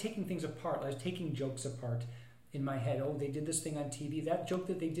was always taking things apart. I was taking jokes apart in my head. Oh, they did this thing on TV. That joke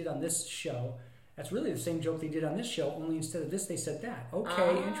that they did on this show, that's really the same joke they did on this show, only instead of this, they said that.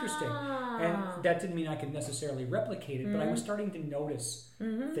 Okay, interesting. And that didn't mean I could necessarily replicate it, but I was starting to notice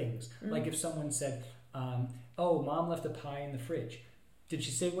things. Like if someone said, oh, Mom left a pie in the fridge. Did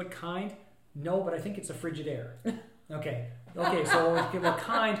she say what kind? No, but I think it's a Frigidaire. Okay, so what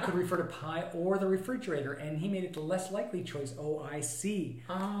kind could refer to pie or the refrigerator, and he made it the less likely choice. Oh, I see.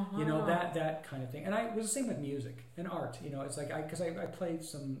 That kind of thing. And I was the same with music and art. It's like because I played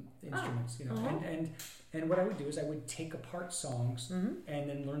some instruments. And what I would do is I would take apart songs and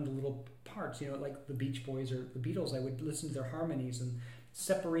then learn the little parts. Like the Beach Boys or the Beatles. I would listen to their harmonies and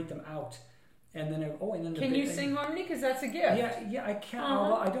separate them out. And then can you sing harmony? Because that's a gift. Yeah, I can.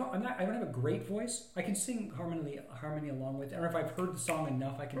 Although I don't have a great voice. I can sing harmony along with. Or if I've heard the song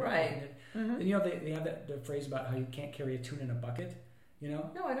enough, I can. Right. And they have the phrase about how you can't carry a tune in a bucket.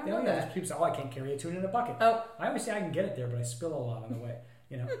 No, I don't know that. People say, "Oh, I can't carry a tune in a bucket." Oh, I always say I can get it there, but I spill a lot on the way.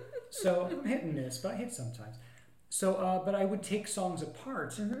 So hit and miss, but I hit sometimes. So, but I would take songs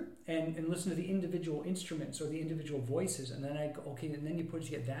apart and listen to the individual instruments or the individual voices, and then I'd go, okay, and then you put it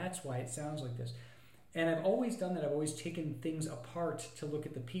together. That's why it sounds like this. And I've always done that. I've always taken things apart to look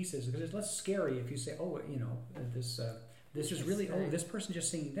at the pieces because it's less scary if you say, oh, this is really, this person just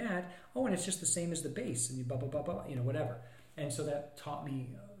singing that. Oh, and it's just the same as the bass, and you blah blah blah blah, whatever. And so that taught me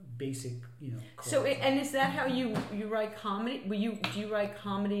basic, So, and is that how you write comedy? Do you write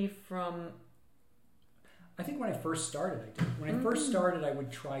comedy from? I think when I first started, I did. When I first started, I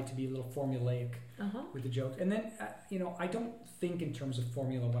would try to be a little formulaic with the jokes. And then, I don't think in terms of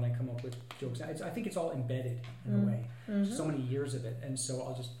formula when I come up with jokes. I think it's all embedded in a way. So many years of it. And so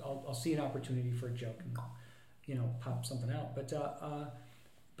I'll see an opportunity for a joke and, pop something out.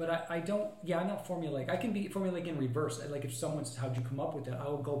 But I don't, I'm not formulaic. I can be formulaic in reverse. Like if someone says, how'd you come up with that? I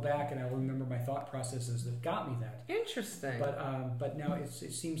will go back and I will remember my thought processes that got me that. Interesting. But now it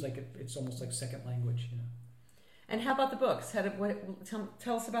seems like it's almost like second language, And how about the books?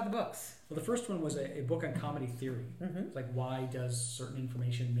 Tell us about the books. Well, the first one was a book on comedy theory. It's like, why does certain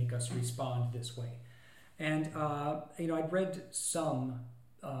information make us respond this way? And, I'd read some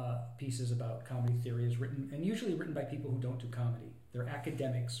pieces about comedy theory usually written by people who don't do comedy. They're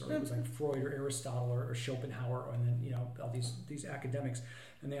academics, or it was like Freud or Aristotle or Schopenhauer, and then, all these academics.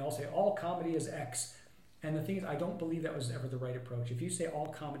 And they all say, all comedy is X. And the thing is, I don't believe that was ever the right approach. If you say all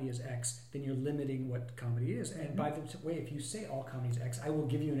comedy is X, then you're limiting what comedy is. And by the way, if you say all comedy is X, I will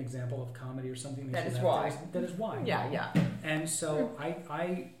give you an example of comedy or something that is Y. That is Y. Yeah. And so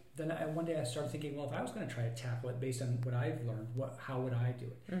one day I started thinking, well, if I was going to try to tackle it based on what I've learned, how would I do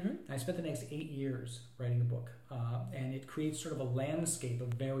it? And I spent the next 8 years writing a book, and it creates sort of a landscape of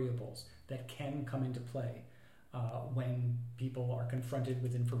variables that can come into play when people are confronted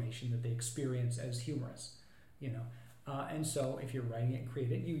with information that they experience as humorous, and so if you're writing it and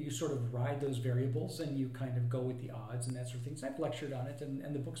create it, you sort of ride those variables and you kind of go with the odds and that sort of things. I've lectured on it,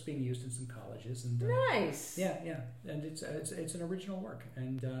 and the book's being used in some colleges. And nice. Yeah, and it's an original work,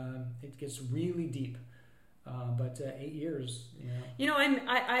 and it gets really deep. But 8 years,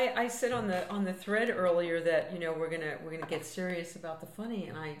 I said on the thread earlier that we're gonna get serious about the funny,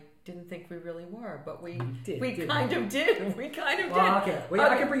 and I didn't think we really were, but we kind of did. We kind of did. Okay. Well,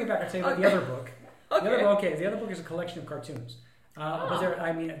 I can bring it back. I'll tell you about the other book. Okay. The other book is a collection of cartoons. But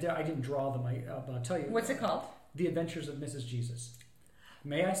I didn't draw them. But I'll tell you. What's it called? The Adventures of Mrs. Jesus.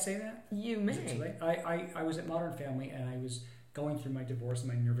 May I say that? You may. Is it too late? I was at Modern Family, and I was going through my divorce and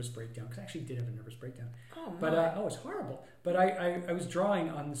my nervous breakdown, because I actually did have a nervous breakdown. Oh, but it's horrible. But I was drawing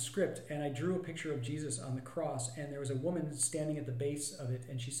on the script, and I drew a picture of Jesus on the cross, and there was a woman standing at the base of it,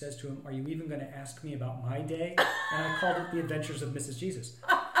 and she says to him, "Are you even going to ask me about my day?" And I called it The Adventures of Mrs. Jesus.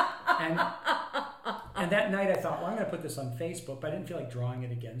 And that night I thought, well, I'm going to put this on Facebook, but I didn't feel like drawing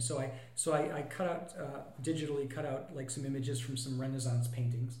it again. So I cut out, digitally cut out like some images from some Renaissance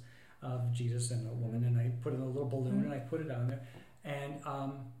paintings of Jesus and a woman, and I put in a little balloon and I put it on there. And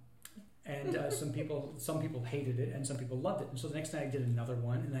some people hated it and some people loved it. And so the next night I did another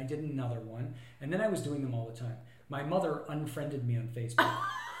one and I did another one. And then I was doing them all the time. My mother unfriended me on Facebook.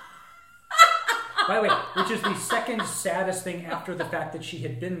 By the way, which is the second saddest thing after the fact that she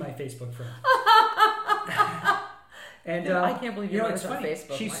had been my Facebook friend. And I can't believe you're it's on funny.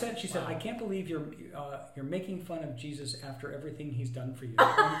 Facebook. She said, I can't believe you're making fun of Jesus after everything he's done for you.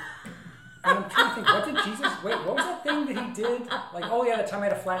 And I'm trying to think, what did Jesus? Wait, what was that thing that he did? Like, oh yeah, the time I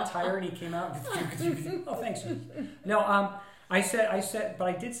had a flat tire and he came out. Oh, thanks. No, I said, but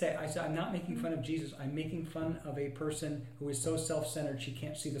I did say, I'm not making fun of Jesus. I'm making fun of a person who is so self-centered she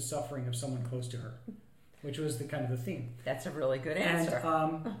can't see the suffering of someone close to her, which was the kind of the theme. That's a really good answer.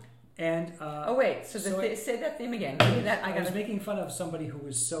 Oh wait, say that theme again. I was making fun of somebody who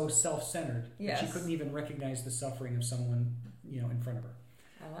was so self-centered that she couldn't even recognize the suffering of someone, in front of her.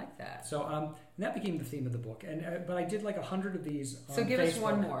 I like that. So and that became the theme of the book. And but I did like 100 of these. So give us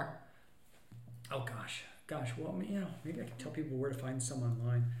one more. Oh gosh. Well, maybe I can tell people where to find some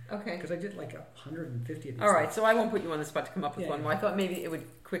online. Okay. Because I did like 150 of these. All right, so I won't put you on the spot to come up with one more. Yeah. I thought maybe it would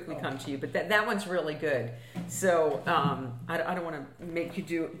quickly come to you, but that one's really good. So I don't want to make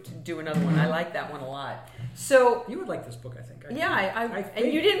you do another one. I like that one a lot. So you would like this book, I think. I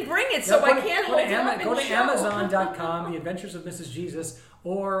and you didn't bring it, so I can't hold it up. Go to Amazon.com, The Adventures of Mrs. Jesus,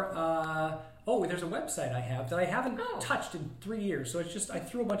 or there's a website I have that I haven't touched in 3 years. So it's just I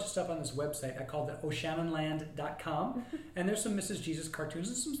threw a bunch of stuff on this website. I called it Oshannonland.com, and there's some Mrs. Jesus cartoons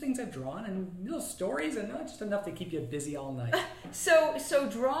and some things I've drawn and little stories, and just enough to keep you busy all night. So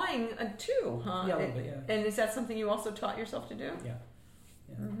drawing too, huh? Yeah, a little bit, yeah. And is that something you also taught yourself to do? Yeah.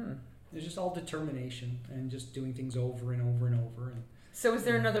 Mm-hmm. It's just all determination and just doing things over and over and over. And so is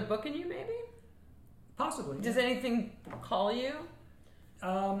there another book in you, maybe? Possibly. Does anything call you?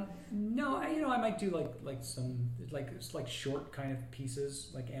 No, I might do like some like short kind of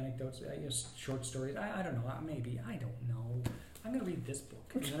pieces, like anecdotes, short stories. I don't know, maybe, I don't know. I'm gonna read this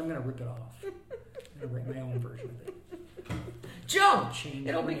book and then I'm gonna rip it off. I'm gonna write my own version of it. Jump.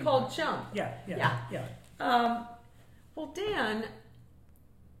 It'll be called Jump. Yeah. Well, Dan,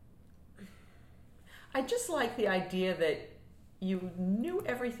 I just like the idea that you knew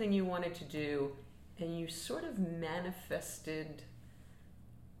everything you wanted to do, and you sort of manifested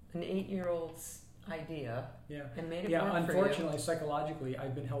an 8-year-old's idea and made it work for you. Unfortunately, psychologically,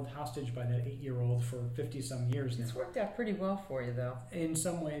 I've been held hostage by that 8-year-old for 50-some years now. It's worked out pretty well for you, though. In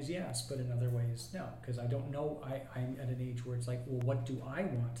some ways, yes, but in other ways, no, because I don't know. I'm at an age where it's like, well, what do I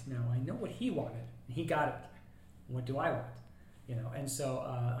want now? I know what he wanted. He got it. What do I want? And so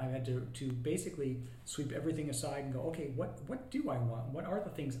I had to basically sweep everything aside and go, okay, what do I want? What are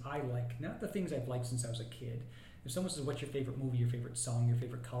the things I like? Not the things I've liked since I was a kid. If someone says, what's your favorite movie, your favorite song, your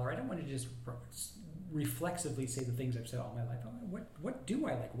favorite color, I don't want to just reflexively say the things I've said all my life. What do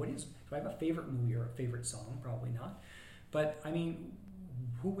I like? Do I have a favorite movie or a favorite song? Probably not. But, I mean,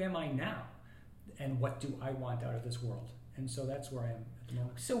 who am I now? And what do I want out of this world? And so that's where I am at the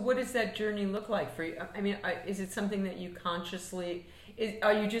moment. So what does that journey look like for you? I mean, is it something that you consciously...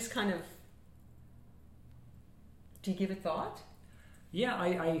 Are you just kind of... Do you give it thought? Yeah,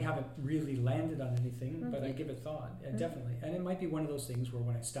 I haven't really landed on anything, but I give it thought, definitely. And it might be one of those things where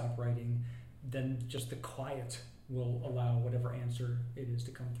when I stop writing, then just the quiet will allow whatever answer it is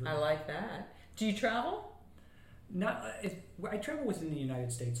to come through. I like that. Do you travel? I travel within the United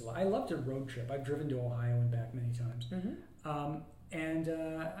States a lot. I love to road trip. I've driven to Ohio and back many times. And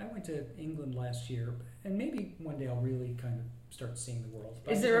I went to England last year, and maybe one day I'll really kind of start seeing the world.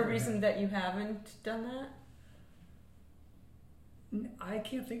 But is there a reason that you haven't done that? I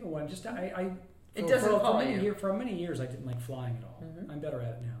can't think of one. Just it doesn't call you. For many years, I didn't like flying at all. I'm better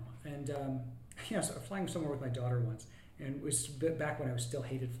at it now. And so flying somewhere with my daughter once, and it was back when I was still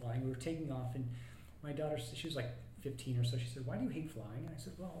hated flying. We were taking off, and my daughter, she was like 15 or so. She said, "Why do you hate flying?" And I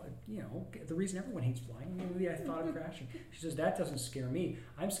said, "Well, the reason everyone hates flying. Maybe I thought of crashing." She says, "That doesn't scare me.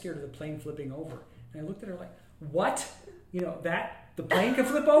 I'm scared of the plane flipping over." And I looked at her like, "What? That the plane can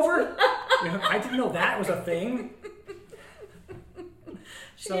flip over? I didn't know that was a thing."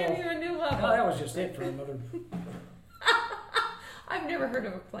 She gave you a new level. No, that was just it for another. I've never heard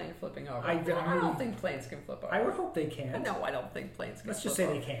of a plane flipping over. I don't think planes can flip over. I would hope they can. No, I don't think planes can. Let's just say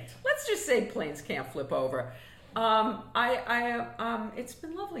they can't. Let's just say planes can't flip over. It's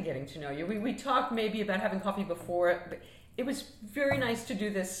been lovely getting to know you. We talked maybe about having coffee before, but it was very nice to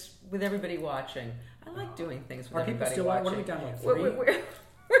do this with everybody watching. I like doing things with everybody watching. What are we done, like 3? We're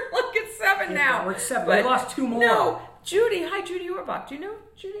like at them now. We're at 7. But We lost 2 more. No, Judy. Hi, Judy Orbach. Do you know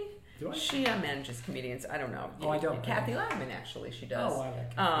Judy? Do I? She manages comedians. I don't know. Oh, I don't. Kathy Ladman, actually, she does. Oh, I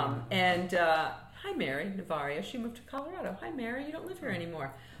like Kathy. And hi, Mary Navaria. She moved to Colorado. Hi, Mary. You don't live here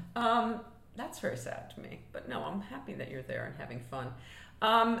anymore. That's very sad to me. But no, I'm happy that you're there and having fun.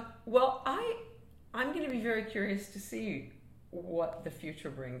 Well, I'm going to be very curious to see what the future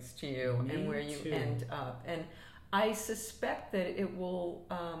brings to you and where you end up. And I suspect that it will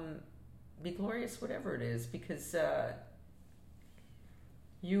be glorious, whatever it is, because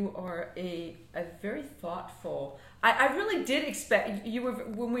you are a very thoughtful. I really did expect you were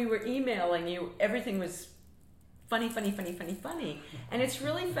when we were emailing you. Everything was funny, and it's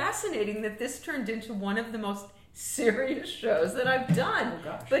really fascinating that this turned into one of the most serious shows that I've done,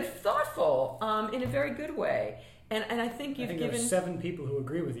 but thoughtful in a very good way. And I think you've given... there are 7 people who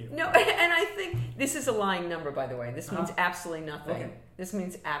agree with you. No, and I think this is a lying number, by the way. This means absolutely nothing. Okay. This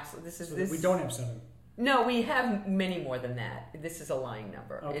means absolutely... We don't have 7. No, we have many more than that. This is a lying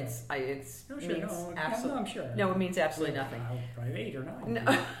number. Okay. It's No, sure, means no, absolutely... I'm sure. No, it means absolutely nothing. Probably 8 or 9.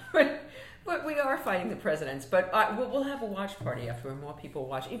 No, but we are fighting the presidents. But we'll have a watch party after where more people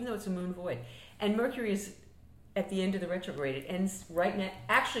watch, even though it's a moon void. And Mercury is at the end of the retrograde. It ends right now.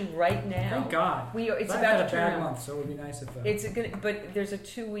 Actually, right now. Thank God. It's I've about had to a turn bad around. month, so it would be nice if... But there's a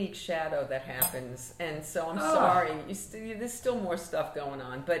 2-week shadow that happens, and so I'm sorry. There's still more stuff going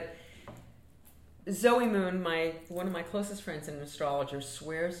on, but Zoe Moon, one of my closest friends and an astrologer,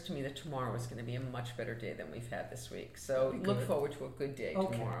 swears to me that tomorrow is going to be a much better day than we've had this week. So look forward to a good day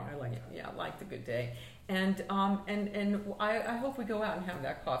tomorrow. I like that. Yeah, I like the good day. And I hope we go out and have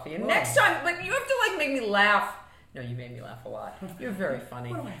that coffee. And next time, but you have to make me laugh. No, you made me laugh a lot. You're very funny.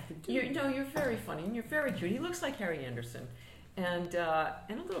 What do I have to do? You're very funny and you're very cute. He looks like Harry Anderson. And a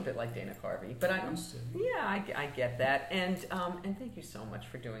little bit like Dana Carvey, but I get that, and thank you so much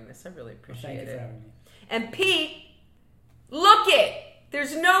for doing this. I really appreciate Thank you it. for having me. And Pete, look it!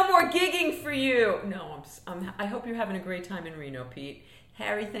 There's no more gigging for you. No, I hope you're having a great time in Reno, Pete.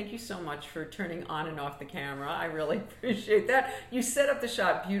 Harry, thank you so much for turning on and off the camera. I really appreciate that. You set up the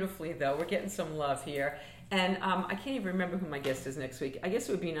shot beautifully, though. We're getting some love here. And I can't even remember who my guest is next week. I guess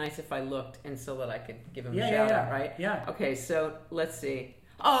it would be nice if I looked and so that I could give him a shout out, right? Yeah. Okay, so let's see.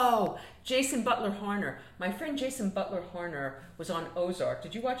 Oh, Jason Butler Harner. My friend Jason Butler Harner was on Ozark.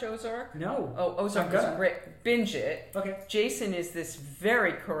 Did you watch Ozark? No. Oh, Ozark was great. Binge it. Okay. Jason is this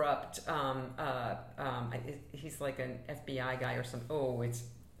very corrupt, he's like an FBI guy or something. Oh,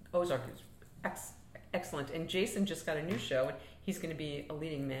 Ozark is excellent. And Jason just got a new show, and he's going to be a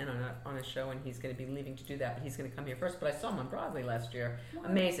leading man on a show, and he's going to be leaving to do that, but he's going to come here first. But I saw him on Broadway last year. What?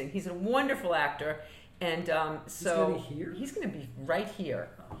 Amazing. He's a wonderful actor. And so he's going to be here? He's going to be right here,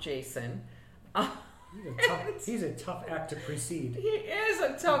 Jason. He's a tough act to precede. He is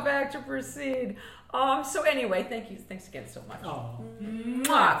a tough act to precede. So anyway, thank you. Thanks again so much. Oh,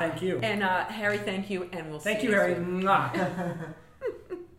 mwah, thank you. And Harry, thank you. And we'll see you. Thank you, Harry. Mwah.